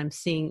depression? And I'm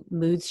seeing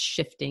moods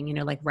shifting,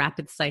 like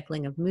rapid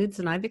cycling of moods.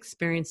 And I've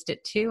experienced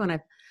it too. And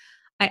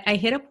I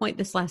hit a point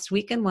this last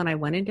weekend when I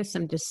went into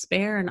some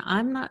despair, and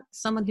I'm not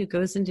someone who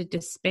goes into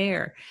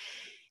despair.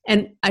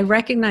 And I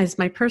recognize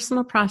my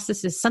personal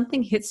process is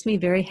something hits me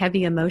very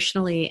heavy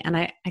emotionally, and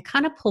I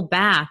kind of pull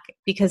back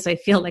because I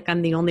feel like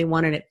I'm the only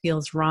one and it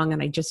feels wrong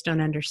and I just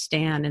don't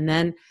understand. And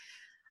then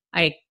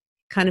I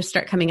kind of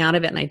start coming out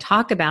of it and I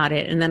talk about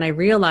it, and then I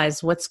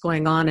realize what's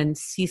going on and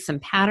see some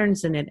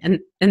patterns in it. And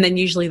then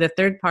usually the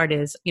third part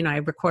is, I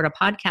record a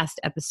podcast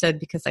episode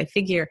because I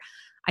figure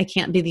I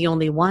can't be the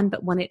only one,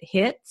 but when it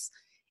hits,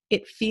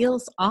 it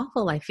feels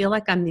awful. I feel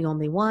like I'm the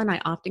only one. I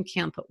often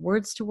can't put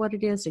words to what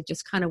it is. I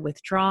just kind of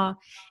withdraw.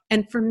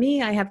 And for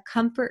me, I have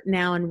comfort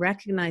now in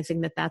recognizing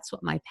that that's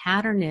what my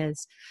pattern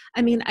is.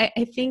 I mean,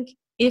 I think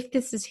if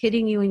this is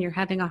hitting you and you're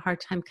having a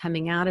hard time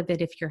coming out of it,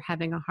 if you're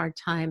having a hard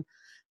time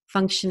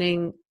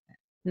functioning,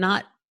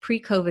 not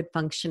pre-COVID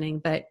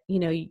functioning, but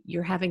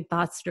you're having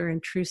thoughts that are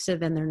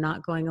intrusive and they're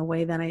not going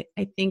away, then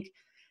I think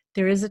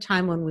there is a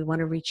time when we want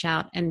to reach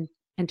out and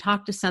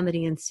talk to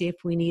somebody and see if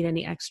we need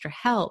any extra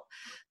help.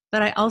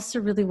 But I also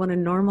really want to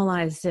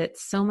normalize that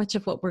so much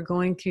of what we're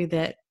going through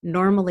that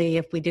normally,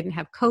 if we didn't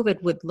have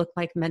COVID, would look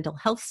like mental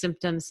health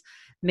symptoms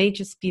may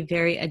just be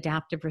very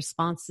adaptive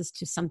responses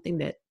to something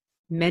that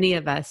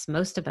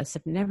most of us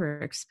have never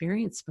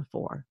experienced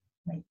before.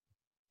 Right.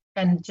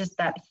 And just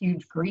that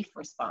huge grief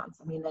response.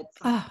 I mean,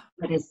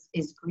 that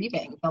is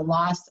grieving the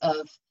loss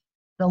of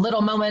the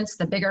little moments,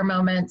 the bigger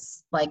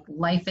moments, like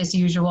life as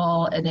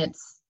usual. And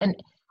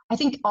I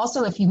think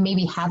also if you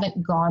maybe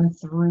haven't gone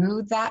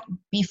through that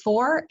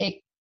before,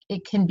 it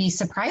can be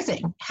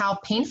surprising how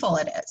painful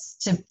it is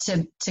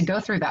to go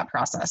through that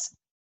process.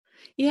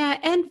 Yeah.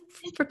 And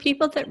for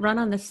people that run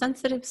on the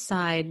sensitive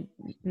side,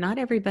 not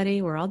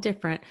everybody, we're all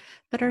different,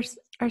 but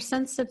our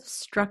sense of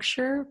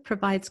structure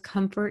provides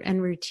comfort and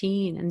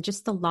routine, and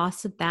just the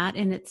loss of that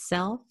in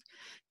itself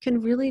can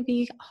really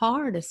be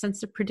hard, a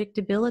sense of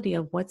predictability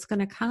of what's going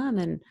to come.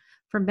 And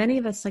for many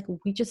of us, like,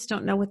 we just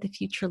don't know what the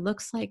future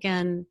looks like.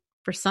 And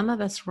for some of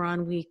us, we're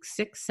on week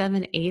 6,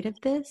 7, 8 of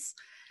this.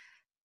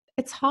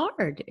 It's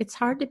hard. It's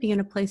hard to be in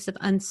a place of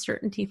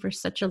uncertainty for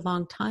such a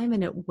long time,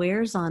 and it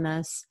wears on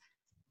us.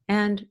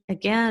 And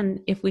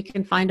again, if we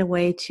can find a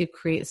way to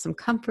create some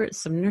comfort,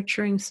 some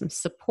nurturing, some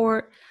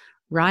support,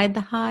 ride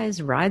the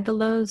highs, ride the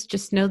lows,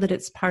 just know that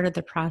it's part of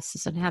the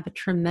process and have a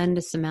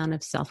tremendous amount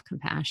of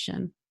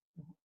self-compassion.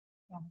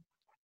 Yeah.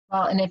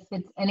 Well, and if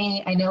it's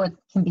I know it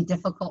can be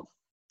difficult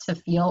to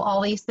feel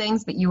all these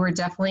things, but you were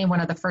definitely one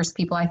of the first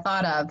people I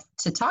thought of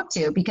to talk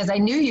to, because I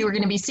knew you were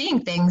going to be seeing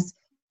things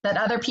that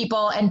other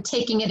people and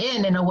taking it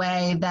in a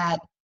way that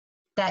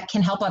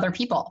can help other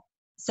people.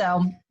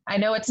 So I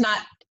know it's not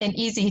an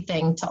easy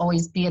thing to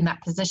always be in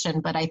that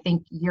position, but I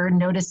think you're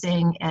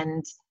noticing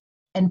and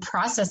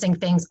processing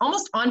things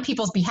almost on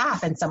people's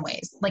behalf in some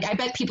ways. Like, I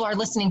bet people are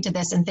listening to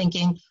this and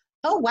thinking,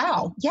 oh,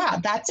 wow, yeah,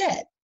 that's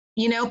it,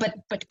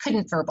 but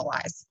couldn't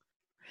verbalize.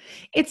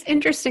 It's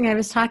interesting. I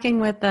was talking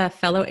with a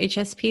fellow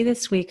HSP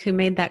this week who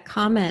made that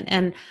comment,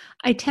 and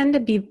I tend to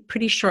be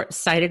pretty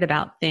short-sighted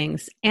about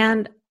things.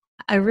 And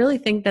I really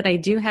think that I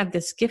do have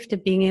this gift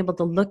of being able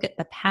to look at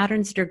the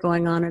patterns that are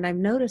going on. And I've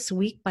noticed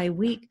week by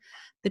week,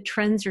 the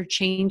trends are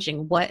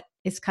changing. What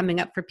is coming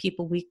up for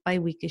people week by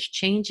week is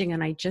changing.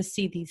 And I just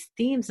see these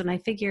themes, and I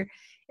figure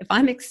if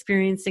I'm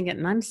experiencing it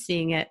and I'm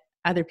seeing it,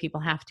 other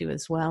people have to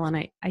as well. And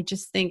I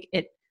just think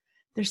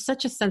there's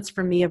such a sense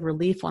for me of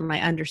relief when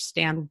I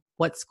understand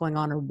what's going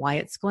on or why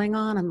it's going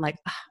on. I'm like,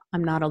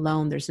 I'm not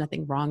alone. There's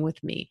nothing wrong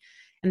with me.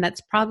 And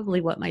that's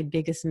probably what my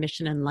biggest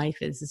mission in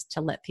life is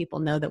to let people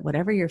know that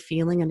whatever you're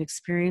feeling and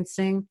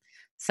experiencing,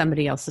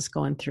 somebody else is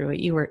going through it.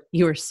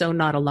 You are so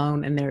not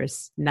alone, and there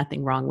is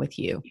nothing wrong with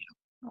you.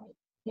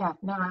 Yeah,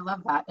 no, I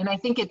love that. And I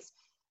think it's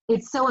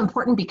so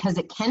important because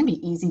it can be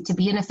easy to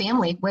be in a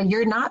family where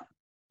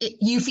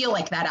you feel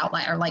like that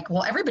outlier, like,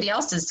 well, everybody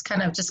else is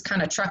kind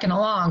of trucking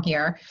along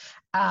here.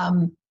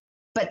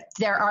 But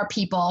there are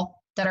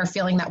people that are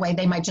feeling that way.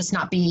 They might just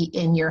not be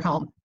in your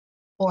home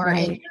or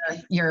in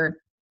your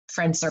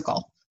friend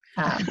circle.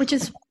 Which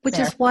is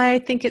why I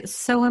think it's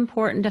so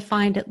important to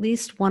find at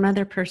least one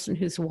other person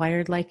who's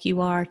wired like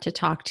you are to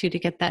talk to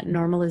get that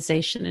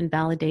normalization and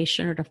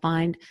validation, or to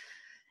find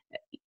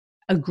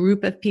a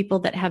group of people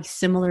that have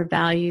similar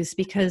values,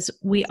 because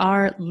we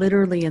are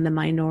literally in the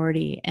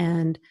minority,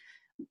 and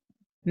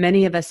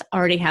many of us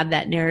already have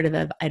that narrative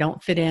of, I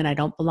don't fit in, I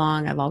don't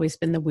belong, I've always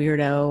been the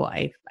weirdo,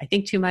 I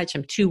think too much,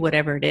 I'm too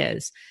whatever it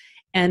is.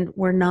 And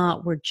we're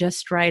not, we're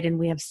just right. And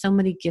we have so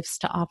many gifts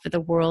to offer the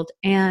world.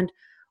 And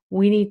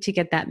we need to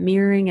get that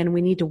mirroring, and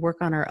we need to work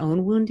on our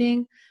own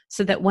wounding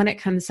so that when it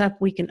comes up,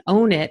 we can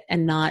own it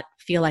and not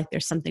feel like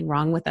there's something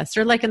wrong with us.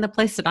 Or like in the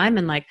place that I'm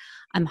in, like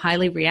I'm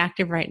highly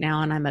reactive right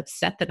now, and I'm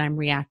upset that I'm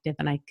reactive,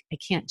 and I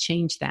can't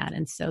change that.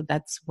 And so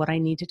that's what I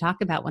need to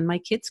talk about when my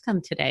kids come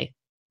today.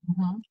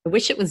 Mm-hmm. I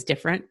wish it was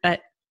different,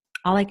 but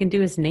all I can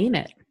do is name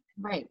it.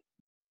 Right.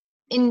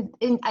 In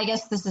I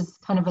guess this is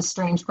kind of a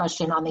strange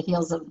question on the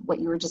heels of what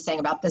you were just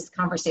saying about this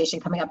conversation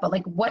coming up, but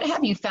like, what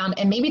have you found?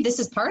 And maybe this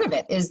is part of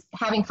it, is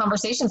having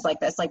conversations like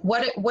this. Like,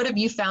 what have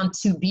you found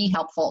to be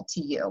helpful to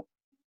you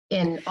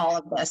in all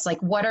of this?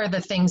 Like, what are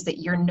the things that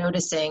you're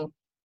noticing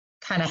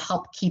kind of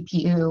help keep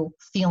you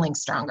feeling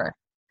stronger?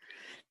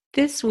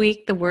 This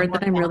week, the word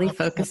that I'm really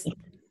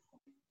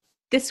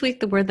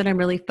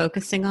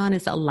focusing on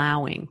is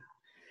allowing.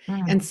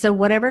 And so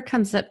whatever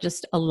comes up,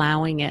 just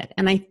allowing it.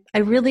 And I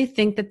really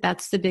think that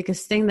that's the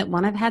biggest thing, that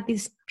when I've had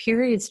these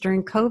periods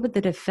during COVID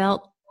that have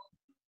felt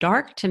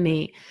dark to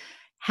me,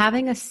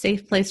 having a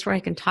safe place where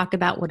I can talk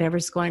about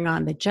whatever's going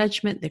on, the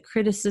judgment, the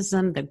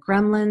criticism, the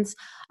gremlins.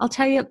 I'll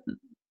tell you,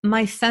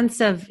 my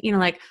sense of,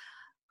 like,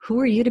 who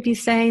are you to be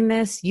saying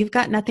this? You've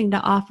got nothing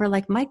to offer.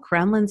 Like, my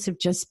gremlins have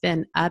just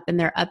been up, and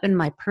they're up in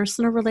my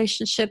personal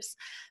relationships,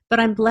 but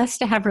I'm blessed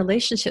to have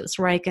relationships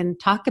where I can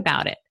talk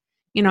about it.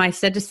 I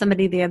said to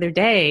somebody the other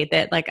day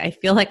that, like, I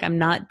feel like I'm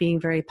not being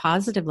very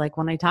positive. Like,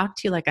 when I talk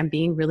to you, like, I'm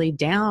being really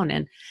down.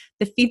 And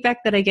the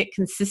feedback that I get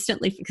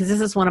consistently, because this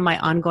is one of my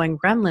ongoing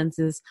gremlins,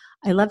 is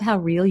I love how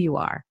real you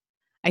are.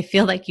 I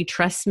feel like you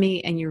trust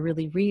me and you're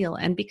really real.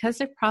 And because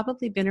I've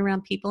probably been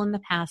around people in the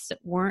past that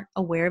weren't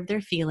aware of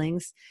their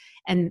feelings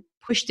and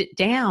pushed it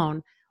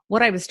down,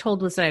 what I was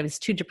told was that I was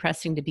too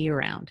depressing to be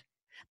around.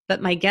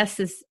 But my guess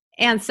is,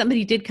 and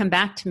somebody did come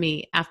back to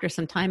me after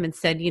some time and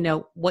said,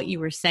 what you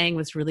were saying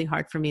was really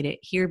hard for me to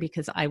hear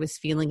because I was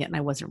feeling it and I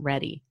wasn't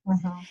ready.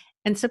 Mm-hmm.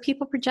 And so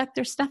people project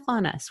their stuff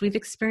on us. We've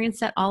experienced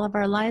that all of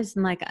our lives.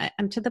 And like,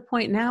 I'm to the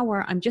point now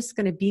where I'm just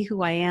going to be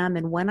who I am.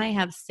 And when I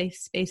have safe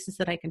spaces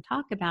that I can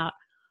talk about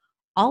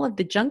all of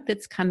the junk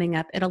that's coming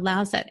up, it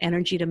allows that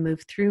energy to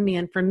move through me.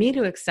 And for me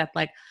to accept,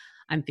 like,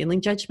 I'm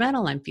feeling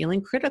judgmental, I'm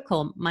feeling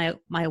critical. My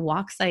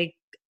walks, I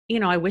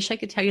wish I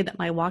could tell you that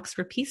my walks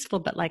were peaceful,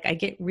 but like, I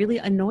get really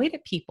annoyed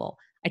at people.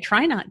 I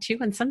try not to.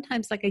 And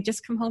sometimes, like, I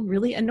just come home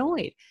really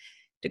annoyed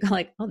to go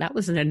like, oh, that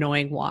was an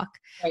annoying walk.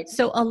 Right.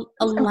 So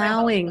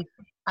allowing.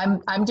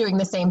 I'm doing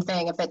the same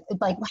thing. If it,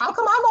 like, how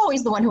come I'm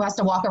always the one who has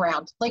to walk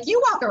around? Like,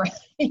 you walk around.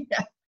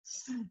 Yeah.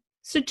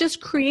 So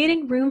just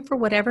creating room for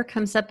whatever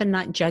comes up and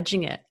not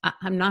judging it.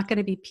 I'm not going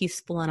to be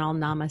peaceful and all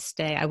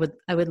namaste. I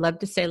would love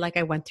to say, like,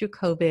 I went through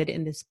COVID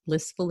in this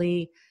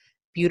blissfully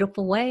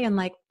beautiful way. And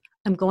like,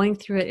 I'm going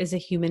through it as a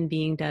human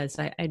being does.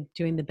 I'm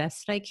doing the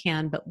best I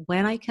can. But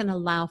when I can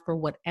allow for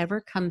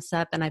whatever comes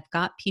up, and I've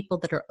got people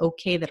that are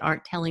okay, that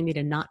aren't telling me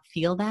to not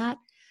feel that,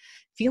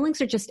 feelings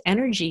are just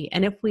energy.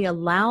 And if we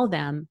allow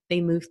them, they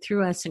move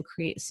through us and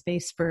create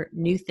space for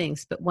new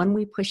things. But when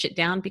we push it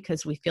down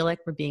because we feel like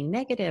we're being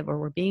negative or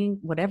we're being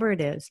whatever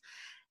it is,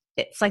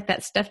 it's like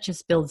that stuff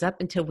just builds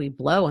up until we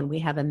blow and we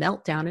have a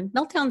meltdown. And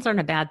meltdowns aren't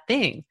a bad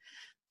thing.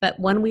 But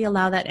when we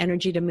allow that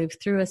energy to move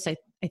through us, I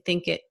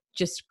think it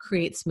just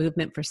creates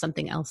movement for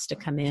something else to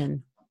come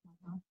in.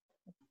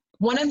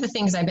 One of the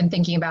things I've been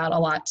thinking about a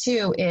lot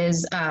too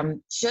is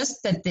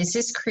just that this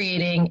is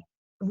creating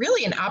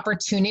really an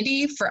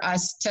opportunity for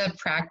us to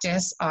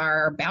practice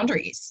our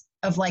boundaries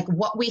of like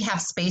what we have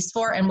space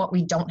for and what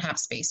we don't have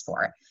space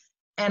for.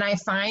 And I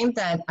find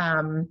that,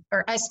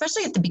 or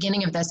especially at the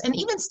beginning of this, and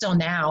even still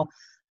now,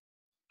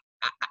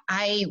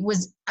 I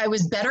was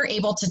better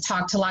able to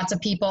talk to lots of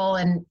people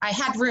and I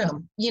had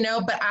room,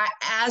 but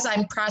as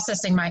I'm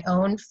processing my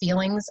own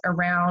feelings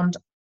around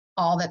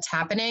all that's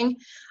happening,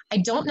 I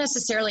don't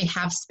necessarily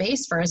have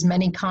space for as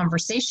many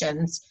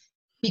conversations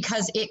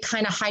because it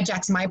kind of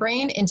hijacks my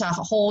brain into a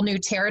whole new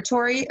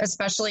territory,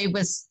 especially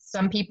with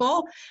some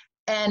people.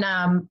 And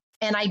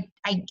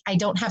I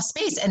don't have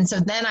space. And so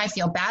then I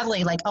feel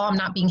badly like, oh, I'm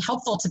not being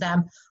helpful to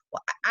them.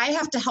 Well, I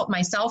have to help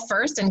myself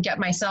first and get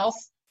myself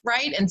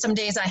right. And some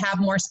days I have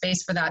more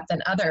space for that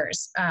than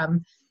others.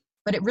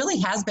 But it really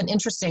has been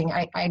interesting.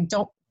 I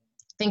don't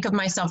think of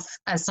myself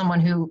as someone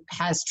who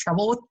has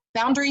trouble with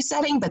boundary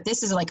setting, but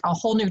this is like a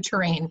whole new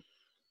terrain.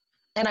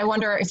 And I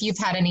wonder if you've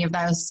had any of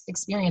those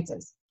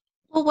experiences.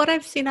 Well, what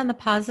I've seen on the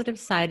positive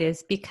side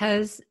is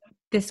because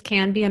this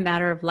can be a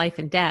matter of life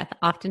and death.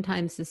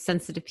 Oftentimes as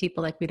sensitive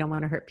people, like we don't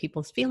want to hurt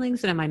people's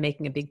feelings. And am I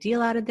making a big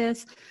deal out of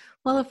this?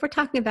 Well, if we're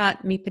talking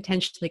about me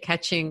potentially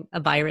catching a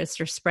virus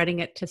or spreading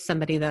it to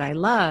somebody that I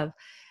love,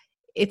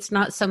 it's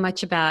not so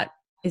much about,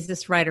 is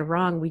this right or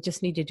wrong? We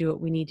just need to do what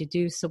we need to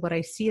do. So what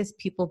I see is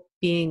people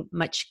being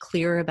much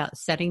clearer about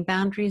setting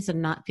boundaries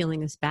and not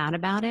feeling as bad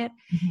about it.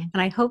 Mm-hmm.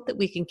 And I hope that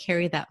we can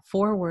carry that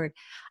forward.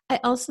 I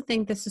also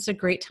think this is a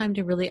great time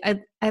to really,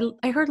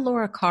 I heard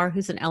Laura Carr,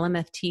 who's an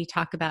LMFT,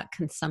 talk about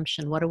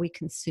consumption. What are we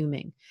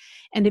consuming?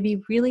 And to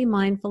be really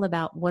mindful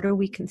about what are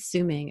we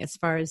consuming as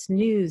far as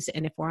news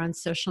and if we're on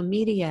social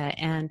media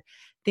and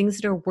things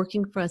that are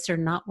working for us or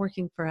not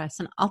working for us.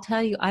 And I'll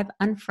tell you, I've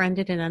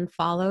unfriended and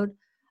unfollowed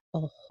a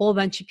whole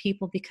bunch of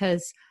people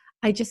because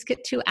I just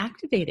get too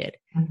activated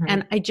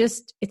and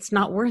it's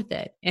not worth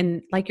it.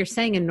 And like you're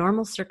saying, in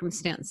normal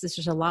circumstances,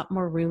 there's a lot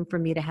more room for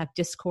me to have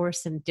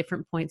discourse and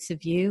different points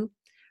of view.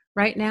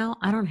 Right now,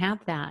 I don't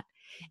have that.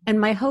 And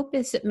my hope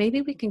is that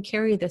maybe we can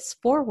carry this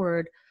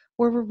forward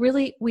where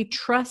we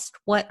trust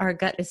what our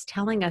gut is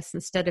telling us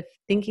instead of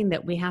thinking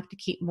that we have to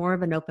keep more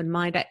of an open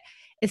mind.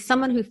 As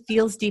someone who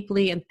feels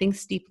deeply and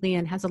thinks deeply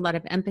and has a lot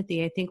of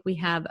empathy, I think we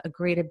have a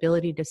great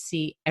ability to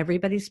see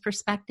everybody's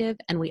perspective,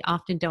 and we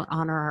often don't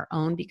honor our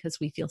own because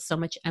we feel so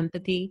much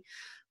empathy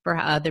for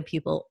how other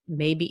people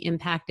may be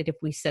impacted if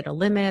we set a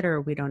limit or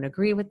we don't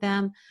agree with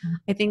them. Mm-hmm.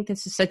 I think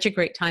this is such a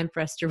great time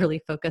for us to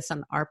really focus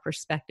on our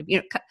perspective.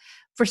 You know,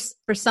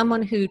 for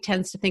someone who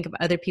tends to think of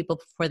other people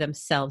for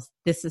themselves,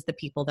 this is the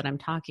people that I'm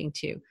talking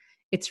to.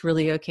 It's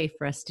really okay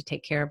for us to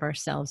take care of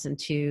ourselves and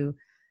to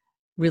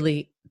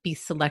really be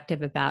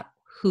selective about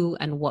who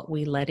and what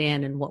we let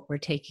in and what we're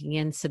taking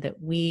in so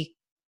that we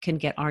can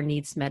get our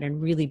needs met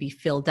and really be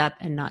filled up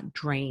and not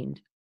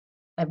drained.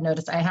 I've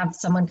noticed I have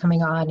someone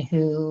coming on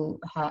who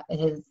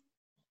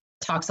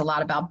talks a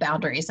lot about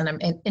boundaries, and I'm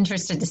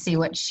interested to see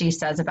what she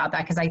says about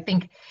that because I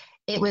think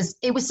it was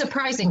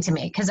surprising to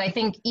me because I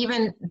think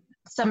even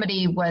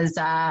somebody was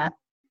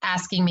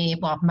asking me,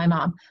 well, my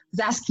mom was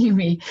asking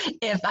me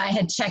if I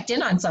had checked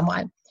in on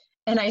someone.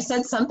 And I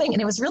said something and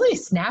it was really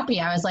snappy.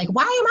 I was like,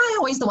 why am I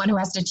always the one who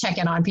has to check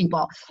in on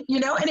people? You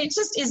know, and it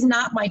just is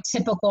not my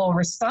typical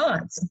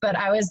response. But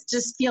I was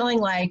just feeling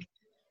like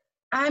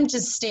I'm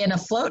just staying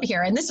afloat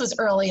here. And this was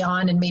early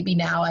on, and maybe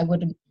now I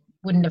wouldn't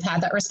have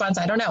had that response.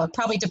 I don't know. It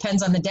probably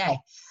depends on the day.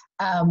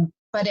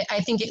 But I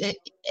think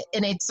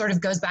it sort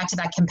of goes back to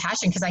that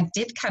compassion because I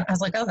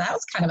was like, oh, that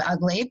was kind of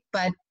ugly.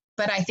 But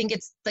I think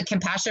it's the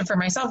compassion for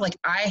myself. Like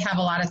I have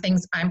a lot of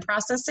things I'm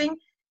processing,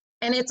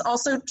 and it's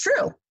also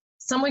true.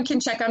 Someone can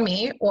check on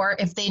me, or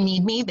if they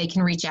need me, they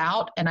can reach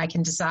out and I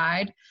can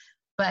decide.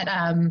 But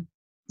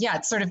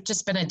it's sort of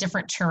just been a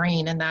different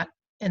terrain in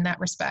that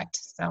respect.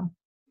 So,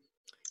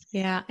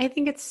 yeah, I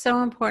think it's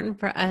so important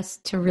for us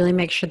to really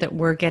make sure that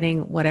we're getting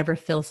whatever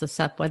fills us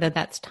up, whether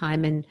that's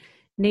time in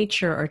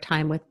nature or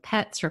time with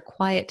pets or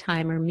quiet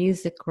time or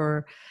music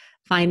or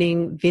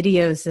finding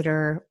videos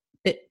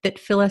that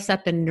fill us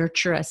up and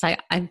nurture us.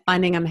 I'm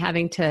finding I'm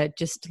having to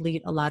just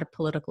delete a lot of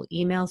political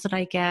emails that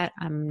I get.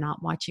 I'm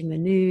not watching the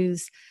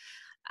news.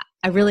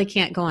 I really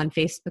can't go on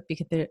Facebook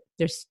because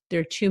there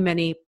are too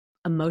many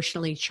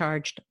emotionally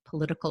charged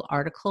political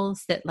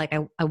articles that like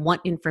I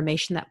want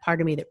information, that part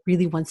of me that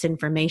really wants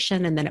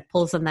information, and then it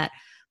pulls on that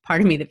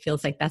part of me that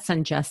feels like that's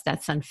unjust,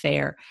 that's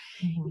unfair.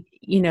 Mm-hmm.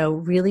 You know,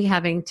 really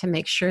having to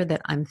make sure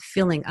that I'm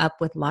filling up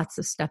with lots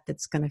of stuff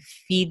that's going to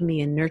feed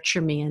me and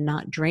nurture me and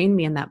not drain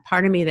me. And that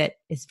part of me that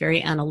is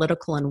very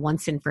analytical and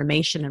wants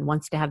information and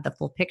wants to have the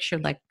full picture,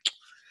 like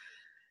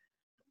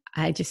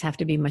I just have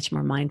to be much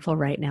more mindful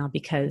right now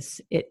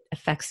because it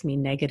affects me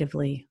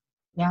negatively.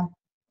 Yeah.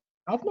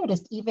 I've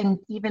noticed even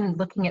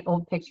looking at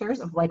old pictures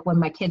of like when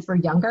my kids were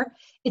younger,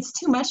 it's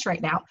too much right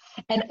now.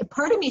 And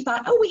part of me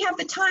thought, oh, we have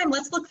the time.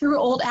 Let's look through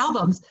old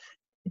albums.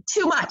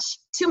 Too much,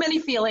 too many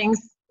feelings.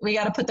 We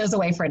got to put those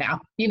away for now,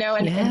 you know,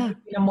 and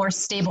a more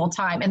stable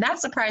time. And that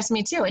surprised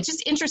me too. It's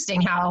just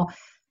interesting how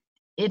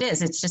it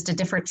is. It's just a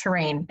different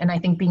terrain. And I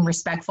think being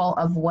respectful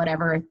of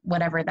whatever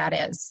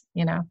that is,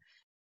 you know.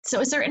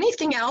 So is there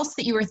anything else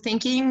that you were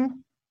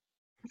thinking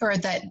or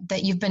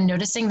that you've been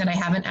noticing that I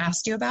haven't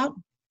asked you about?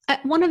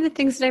 One of the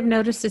things that I've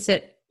noticed is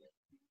that,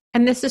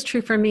 and this is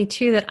true for me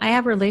too, that I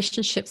have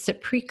relationships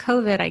that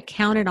pre-COVID I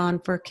counted on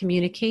for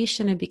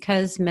communication. And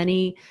because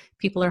many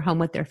people are home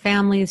with their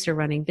families, they're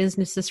running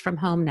businesses from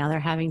home, now they're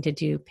having to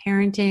do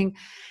parenting,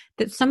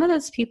 that some of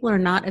those people are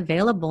not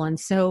available. And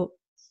so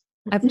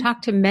I've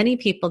talked to many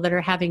people that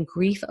are having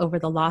grief over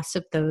the loss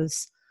of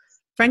those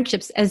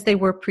friendships as they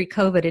were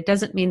pre-COVID. It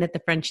doesn't mean that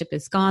the friendship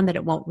is gone, that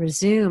it won't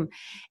resume.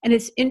 And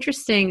it's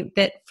interesting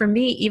that for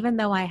me, even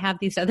though I have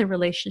these other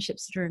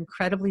relationships that are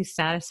incredibly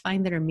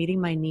satisfying, that are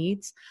meeting my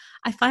needs,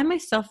 I find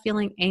myself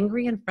feeling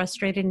angry and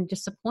frustrated and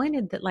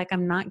disappointed that like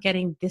I'm not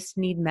getting this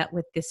need met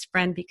with this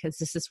friend because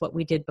this is what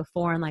we did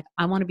before. And like,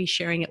 I want to be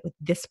sharing it with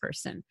this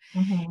person.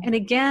 Mm-hmm. And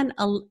again,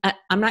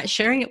 I'm not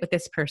sharing it with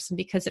this person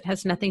because it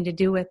has nothing to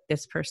do with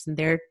this person.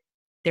 They're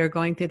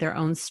going through their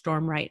own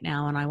storm right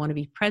now, and I want to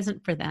be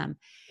present for them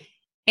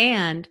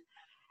and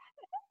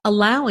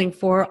allowing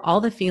for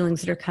all the feelings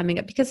that are coming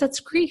up, because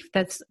that's grief.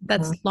 That's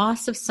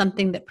loss of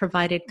something that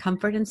provided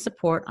comfort and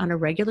support on a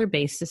regular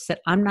basis that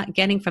I'm not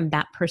getting from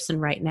that person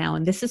right now.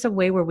 And this is a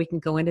way where we can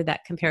go into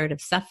that comparative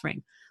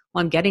suffering.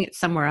 Well, I'm getting it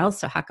somewhere else,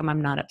 so how come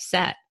I'm not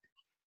upset?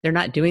 They're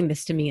not doing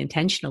this to me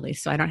intentionally,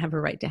 so I don't have a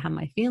right to have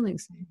my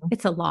feelings.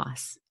 It's a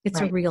loss. It's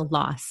a real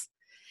loss.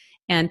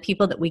 And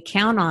people that we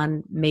count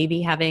on may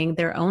be having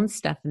their own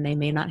stuff and they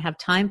may not have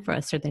time for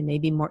us, or they may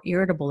be more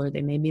irritable, or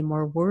they may be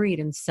more worried.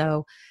 And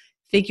so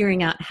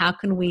figuring out how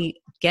can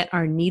we get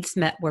our needs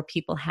met where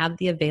people have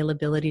the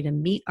availability to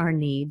meet our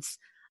needs,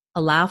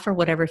 allow for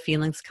whatever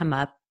feelings come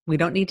up. We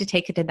don't need to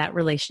take it to that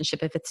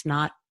relationship if it's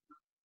not,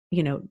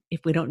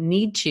 if we don't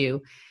need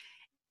to,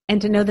 and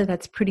to know that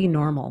that's pretty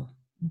normal.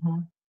 Mm-hmm.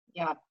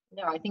 Yeah,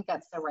 no, I think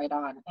that's so right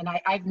on. And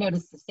I've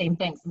noticed the same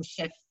thing, some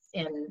shifts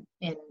in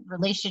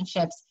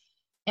relationships.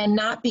 And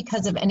not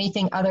because of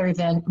anything other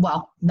than,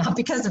 not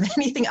because of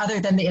anything other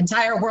than the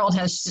entire world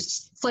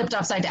has flipped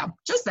upside down,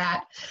 just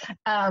that.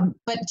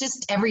 But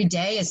just every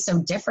day is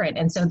so different.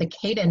 And so the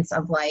cadence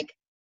of like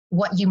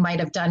what you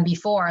might have done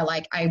before,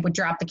 like I would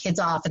drop the kids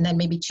off and then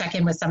maybe check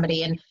in with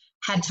somebody and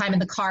had time in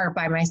the car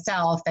by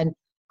myself. And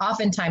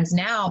oftentimes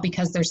now,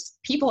 because there's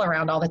people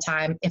around all the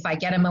time, if I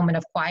get a moment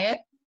of quiet,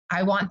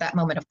 I want that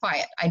moment of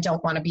quiet. I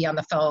don't want to be on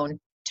the phone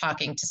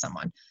talking to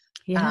someone.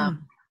 Yeah.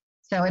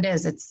 So it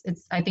is, it's,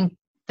 I think,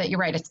 that you're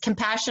right. It's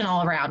compassion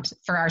all around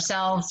for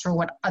ourselves, for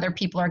what other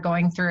people are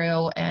going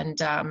through, and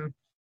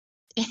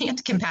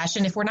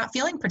compassion if we're not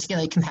feeling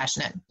particularly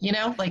compassionate,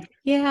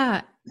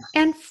 Yeah.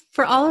 And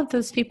for all of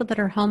those people that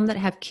are home that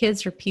have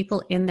kids or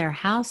people in their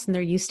house and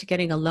they're used to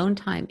getting alone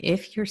time,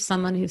 if you're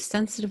someone who's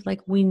sensitive,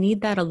 like we need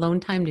that alone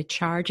time to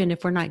charge. And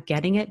if we're not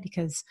getting it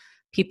because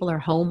people are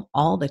home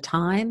all the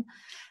time,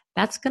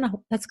 that's going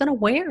to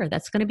wear.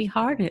 That's going to be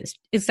hard. And it's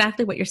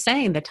exactly what you're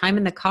saying. The time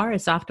in the car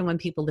is often when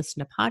people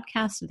listen to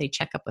podcasts and they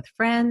check up with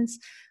friends.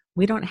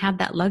 We don't have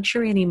that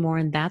luxury anymore,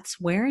 and that's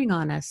wearing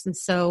on us. And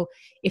so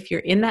if you're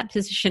in that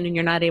position and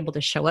you're not able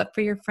to show up for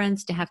your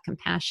friends, to have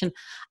compassion,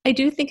 I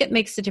do think it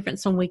makes a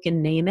difference when we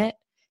can name it.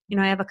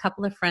 I have a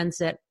couple of friends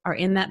that are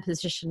in that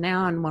position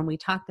now. And when we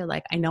talk, they're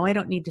like, I know I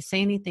don't need to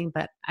say anything,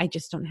 but I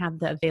just don't have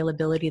the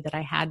availability that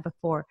I had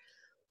before.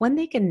 When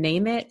they can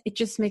name it, it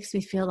just makes me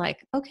feel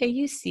like, okay,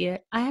 you see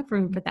it. I have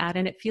room for that.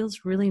 And it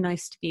feels really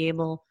nice to be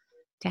able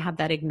to have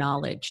that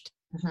acknowledged.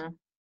 Mm-hmm.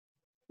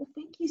 Well,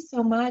 thank you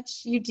so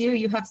much. You do.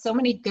 You have so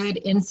many good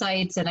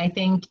insights. And I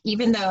think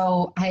even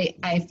though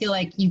I feel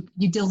like you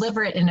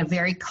deliver it in a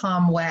very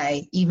calm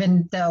way,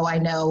 even though I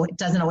know it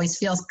doesn't always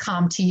feel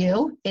calm to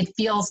you, it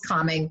feels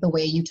calming the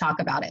way you talk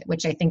about it,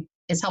 which I think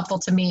is helpful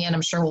to me, and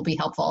I'm sure will be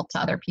helpful to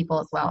other people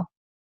as well.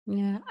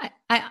 Yeah,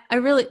 I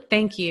really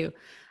thank you.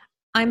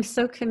 I'm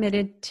so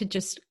committed to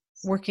just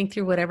working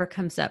through whatever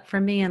comes up for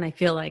me. And I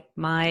feel like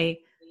my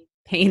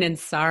pain and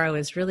sorrow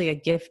is really a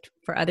gift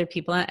for other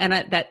people. And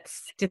that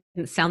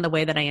didn't sound the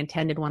way that I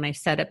intended when I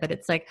said it, but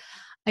it's like,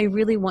 I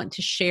really want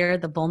to share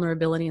the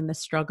vulnerability and the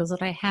struggles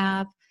that I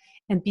have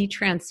and be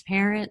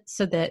transparent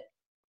so that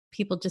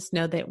people just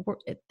know that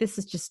this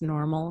is just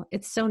normal.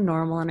 It's so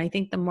normal. And I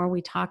think the more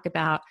we talk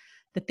about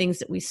the things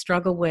that we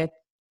struggle with,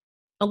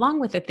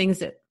 along with the things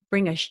that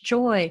bring us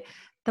joy,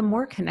 the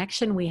more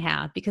connection we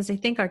have, because I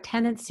think our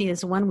tendency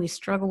is when we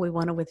struggle, we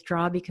want to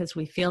withdraw because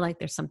we feel like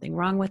there's something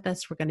wrong with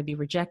us. We're going to be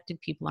rejected.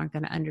 People aren't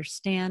going to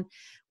understand.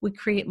 We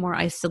create more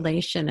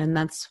isolation. And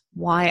that's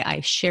why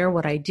I share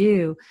what I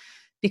do,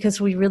 because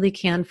we really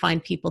can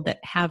find people that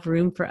have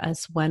room for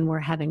us when we're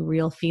having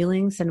real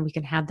feelings, and we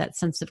can have that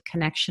sense of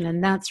connection.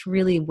 And that's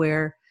really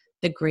where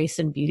the grace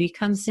and beauty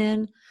comes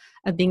in,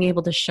 of being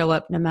able to show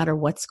up no matter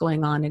what's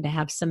going on, and to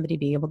have somebody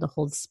be able to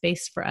hold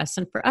space for us,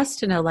 and for us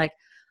to know, like,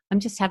 I'm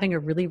just having a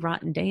really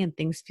rotten day and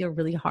things feel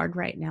really hard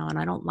right now and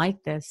I don't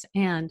like this,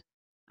 and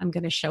I'm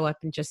going to show up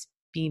and just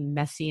be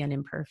messy and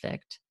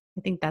imperfect.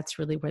 I think that's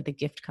really where the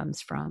gift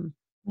comes from.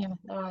 Yeah,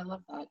 no, I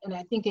love that. And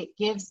I think it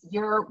gives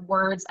your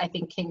words, I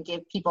think, can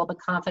give people the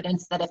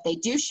confidence that if they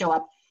do show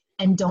up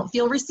and don't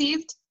feel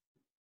received,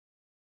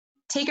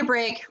 take a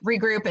break,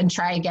 regroup, and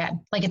try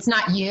again. Like, it's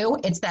not you,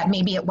 it's that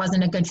maybe it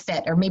wasn't a good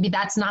fit, or maybe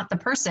that's not the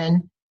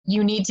person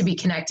you need to be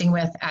connecting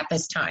with at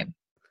this time.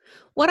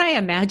 What I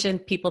imagine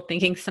people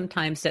thinking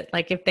sometimes, that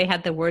like if they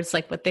had the words,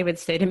 like what they would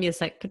say to me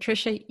is like,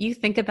 Patricia, you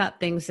think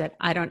about things that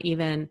I don't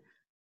even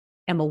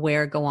am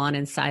aware go on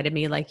inside of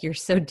me. Like, you're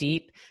so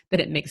deep that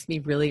it makes me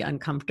really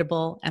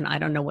uncomfortable and I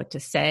don't know what to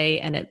say.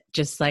 And it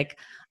just like,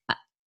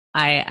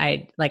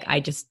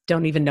 I just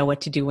don't even know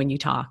what to do when you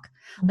talk.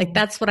 Like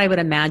that's what I would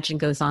imagine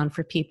goes on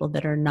for people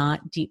that are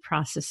not deep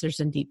processors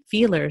and deep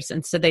feelers.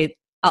 And so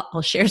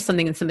I'll share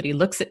something and somebody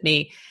looks at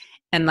me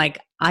and like,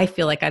 I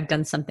feel like I've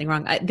done something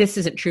wrong. This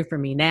isn't true for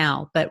me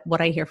now, but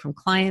what I hear from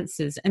clients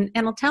is, and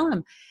I'll tell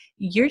them,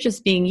 you're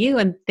just being you,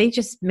 and they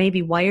just may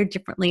be wired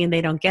differently and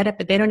they don't get it,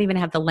 but they don't even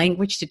have the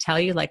language to tell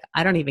you, like,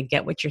 I don't even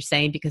get what you're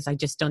saying because I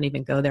just don't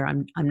even go there.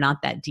 I'm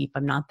not that deep.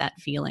 I'm not that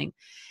feeling.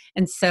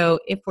 And so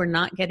if we're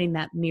not getting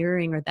that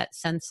mirroring or that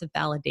sense of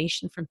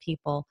validation from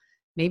people,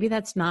 maybe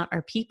that's not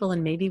our people.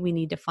 And maybe we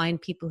need to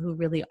find people who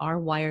really are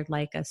wired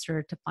like us,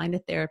 or to find a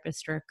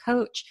therapist or a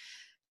coach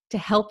to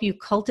help you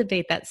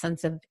cultivate that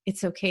sense of,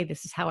 it's okay,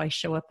 this is how I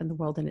show up in the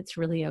world and it's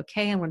really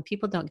okay. And when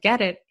people don't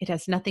get it, it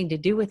has nothing to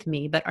do with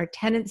me. But our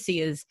tendency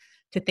is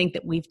to think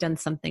that we've done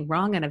something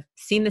wrong. And I've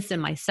seen this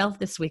in myself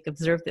this week,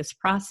 observed this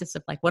process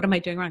of like, what am I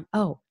doing wrong?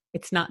 Oh,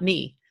 it's not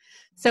me.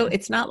 So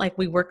it's not like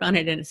we work on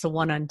it and it's a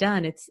one and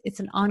done. It's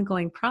an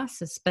ongoing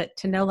process. But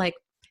to know like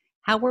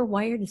how we're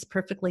wired is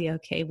perfectly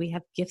okay. We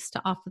have gifts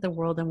to offer the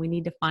world, and we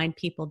need to find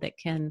people that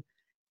can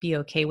be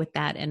okay with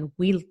that. And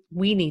we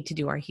need to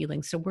do our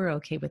healing, so we're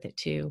okay with it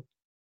too.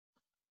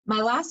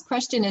 My last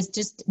question is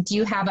just, do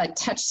you have a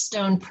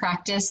touchstone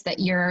practice that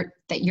you're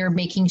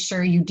making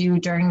sure you do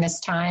during this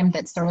time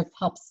that sort of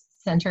helps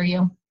center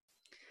you?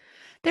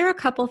 There are a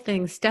couple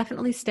things.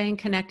 Definitely staying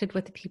connected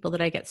with the people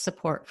that I get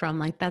support from.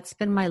 Like that's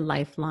been my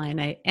lifeline.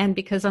 And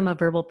because I'm a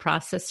verbal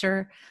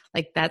processor,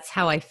 like that's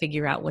how I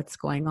figure out what's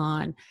going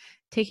on.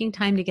 Taking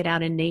time to get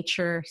out in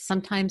nature.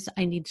 Sometimes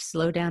I need to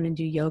slow down and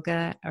do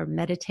yoga or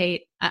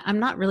meditate. I'm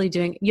not really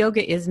doing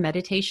yoga is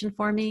meditation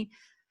for me.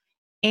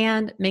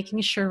 And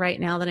making sure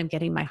right now that I'm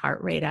getting my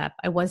heart rate up.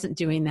 I wasn't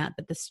doing that,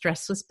 but the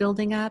stress was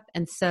building up.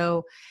 And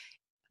so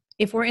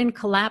if we're in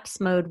collapse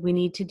mode, we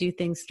need to do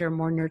things that are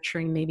more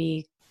nurturing,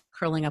 maybe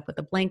curling up with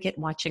a blanket,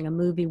 watching a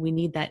movie. We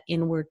need that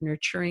inward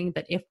nurturing.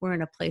 But if we're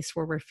in a place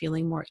where we're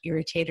feeling more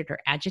irritated or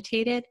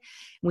agitated,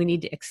 we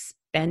need to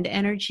expend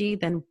energy,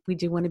 then we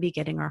do want to be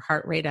getting our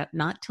heart rate up,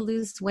 not to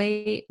lose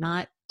weight,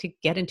 not to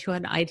get into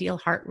an ideal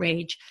heart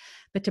rate,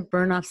 but to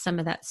burn off some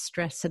of that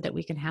stress so that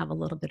we can have a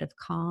little bit of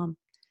calm.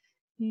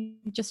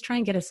 Just try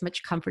and get as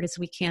much comfort as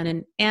we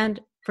can. And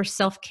for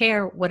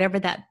self-care, whatever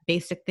that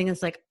basic thing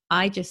is, like,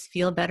 I just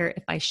feel better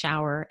if I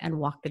shower and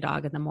walk the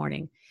dog in the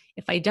morning.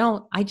 If I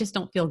don't, I just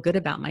don't feel good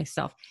about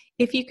myself.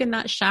 If you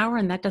cannot shower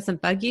and that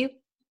doesn't bug you,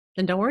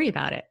 then don't worry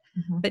about it.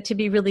 Mm-hmm. But to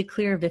be really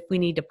clear of if we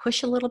need to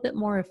push a little bit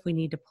more, if we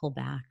need to pull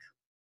back.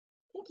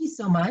 Thank you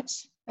so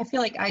much. I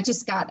feel like I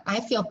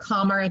feel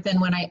calmer than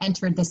when I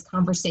entered this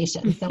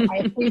conversation. So I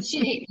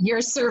appreciate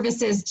your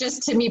services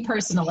just to me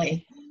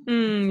personally.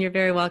 You're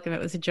very welcome.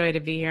 It was a joy to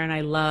be here, and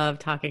I love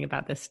talking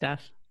about this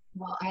stuff.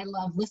 Well, I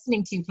love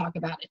listening to you talk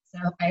about it, so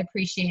I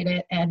appreciate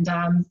it. And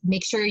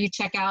make sure you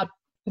check out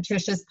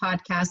Patricia's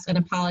podcast,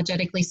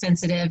 Unapologetically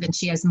Sensitive, and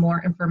she has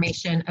more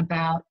information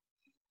about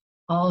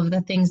all of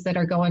the things that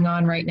are going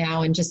on right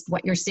now and just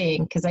what you're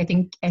seeing. Because I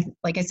think,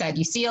 like I said,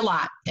 you see a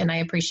lot, and I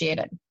appreciate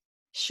it.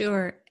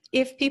 Sure.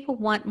 If people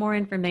want more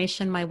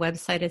information, my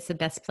website is the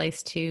best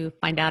place to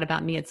find out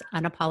about me. It's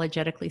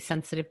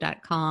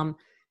unapologeticallysensitive.com.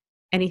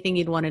 Anything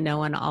you'd want to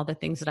know on all the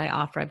things that I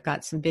offer, I've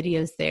got some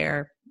videos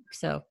there.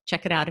 So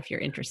check it out if you're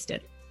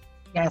interested.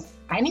 Yes,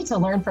 I need to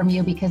learn from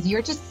you because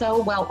you're just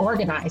so well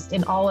organized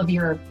in all of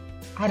your,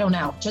 I don't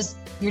know,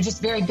 you're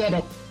just very good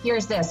at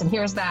here's this and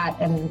here's that.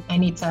 And I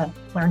need to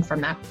learn from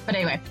that. But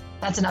anyway,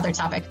 that's another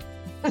topic.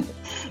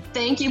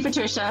 Thank you,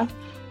 Patricia.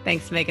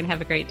 Thanks, Megan.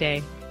 Have a great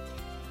day.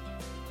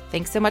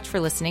 Thanks so much for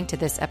listening to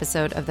this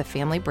episode of The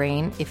Family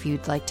Brain. If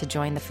you'd like to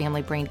join the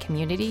Family Brain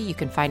community, you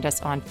can find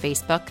us on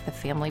Facebook, The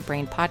Family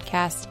Brain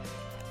Podcast,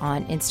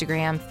 on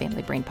Instagram,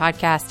 Family Brain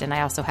Podcast, and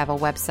I also have a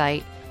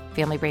website,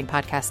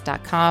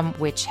 familybrainpodcast.com,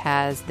 which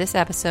has this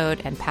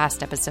episode and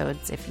past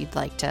episodes if you'd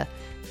like to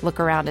look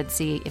around and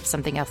see if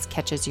something else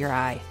catches your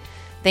eye.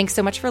 Thanks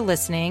so much for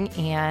listening,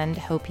 and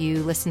hope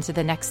you listen to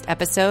the next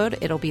episode.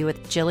 It'll be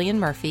with Jillian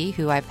Murphy,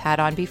 who I've had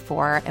on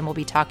before, and we'll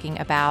be talking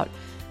about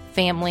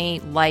family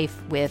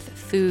life with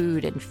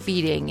food and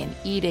feeding and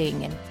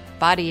eating and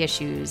body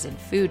issues and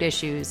food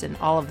issues and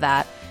all of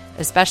that,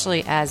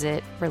 especially as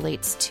it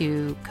relates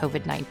to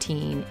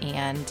COVID-19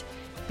 and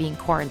being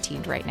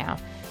quarantined right now.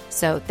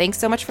 So thanks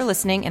so much for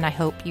listening, and I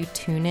hope you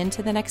tune in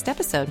to the next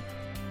episode.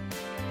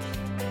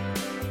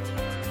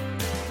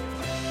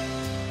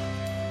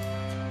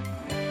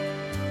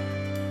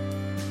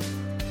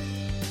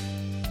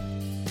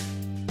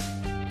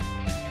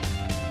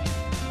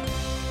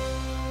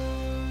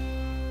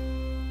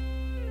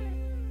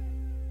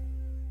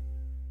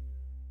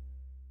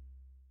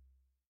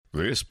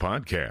 This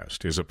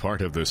podcast is a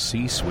part of the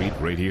C-Suite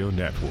Radio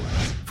Network.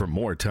 For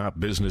more top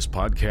business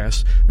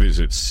podcasts,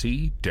 visit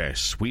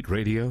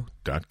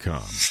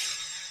c-suiteradio.com.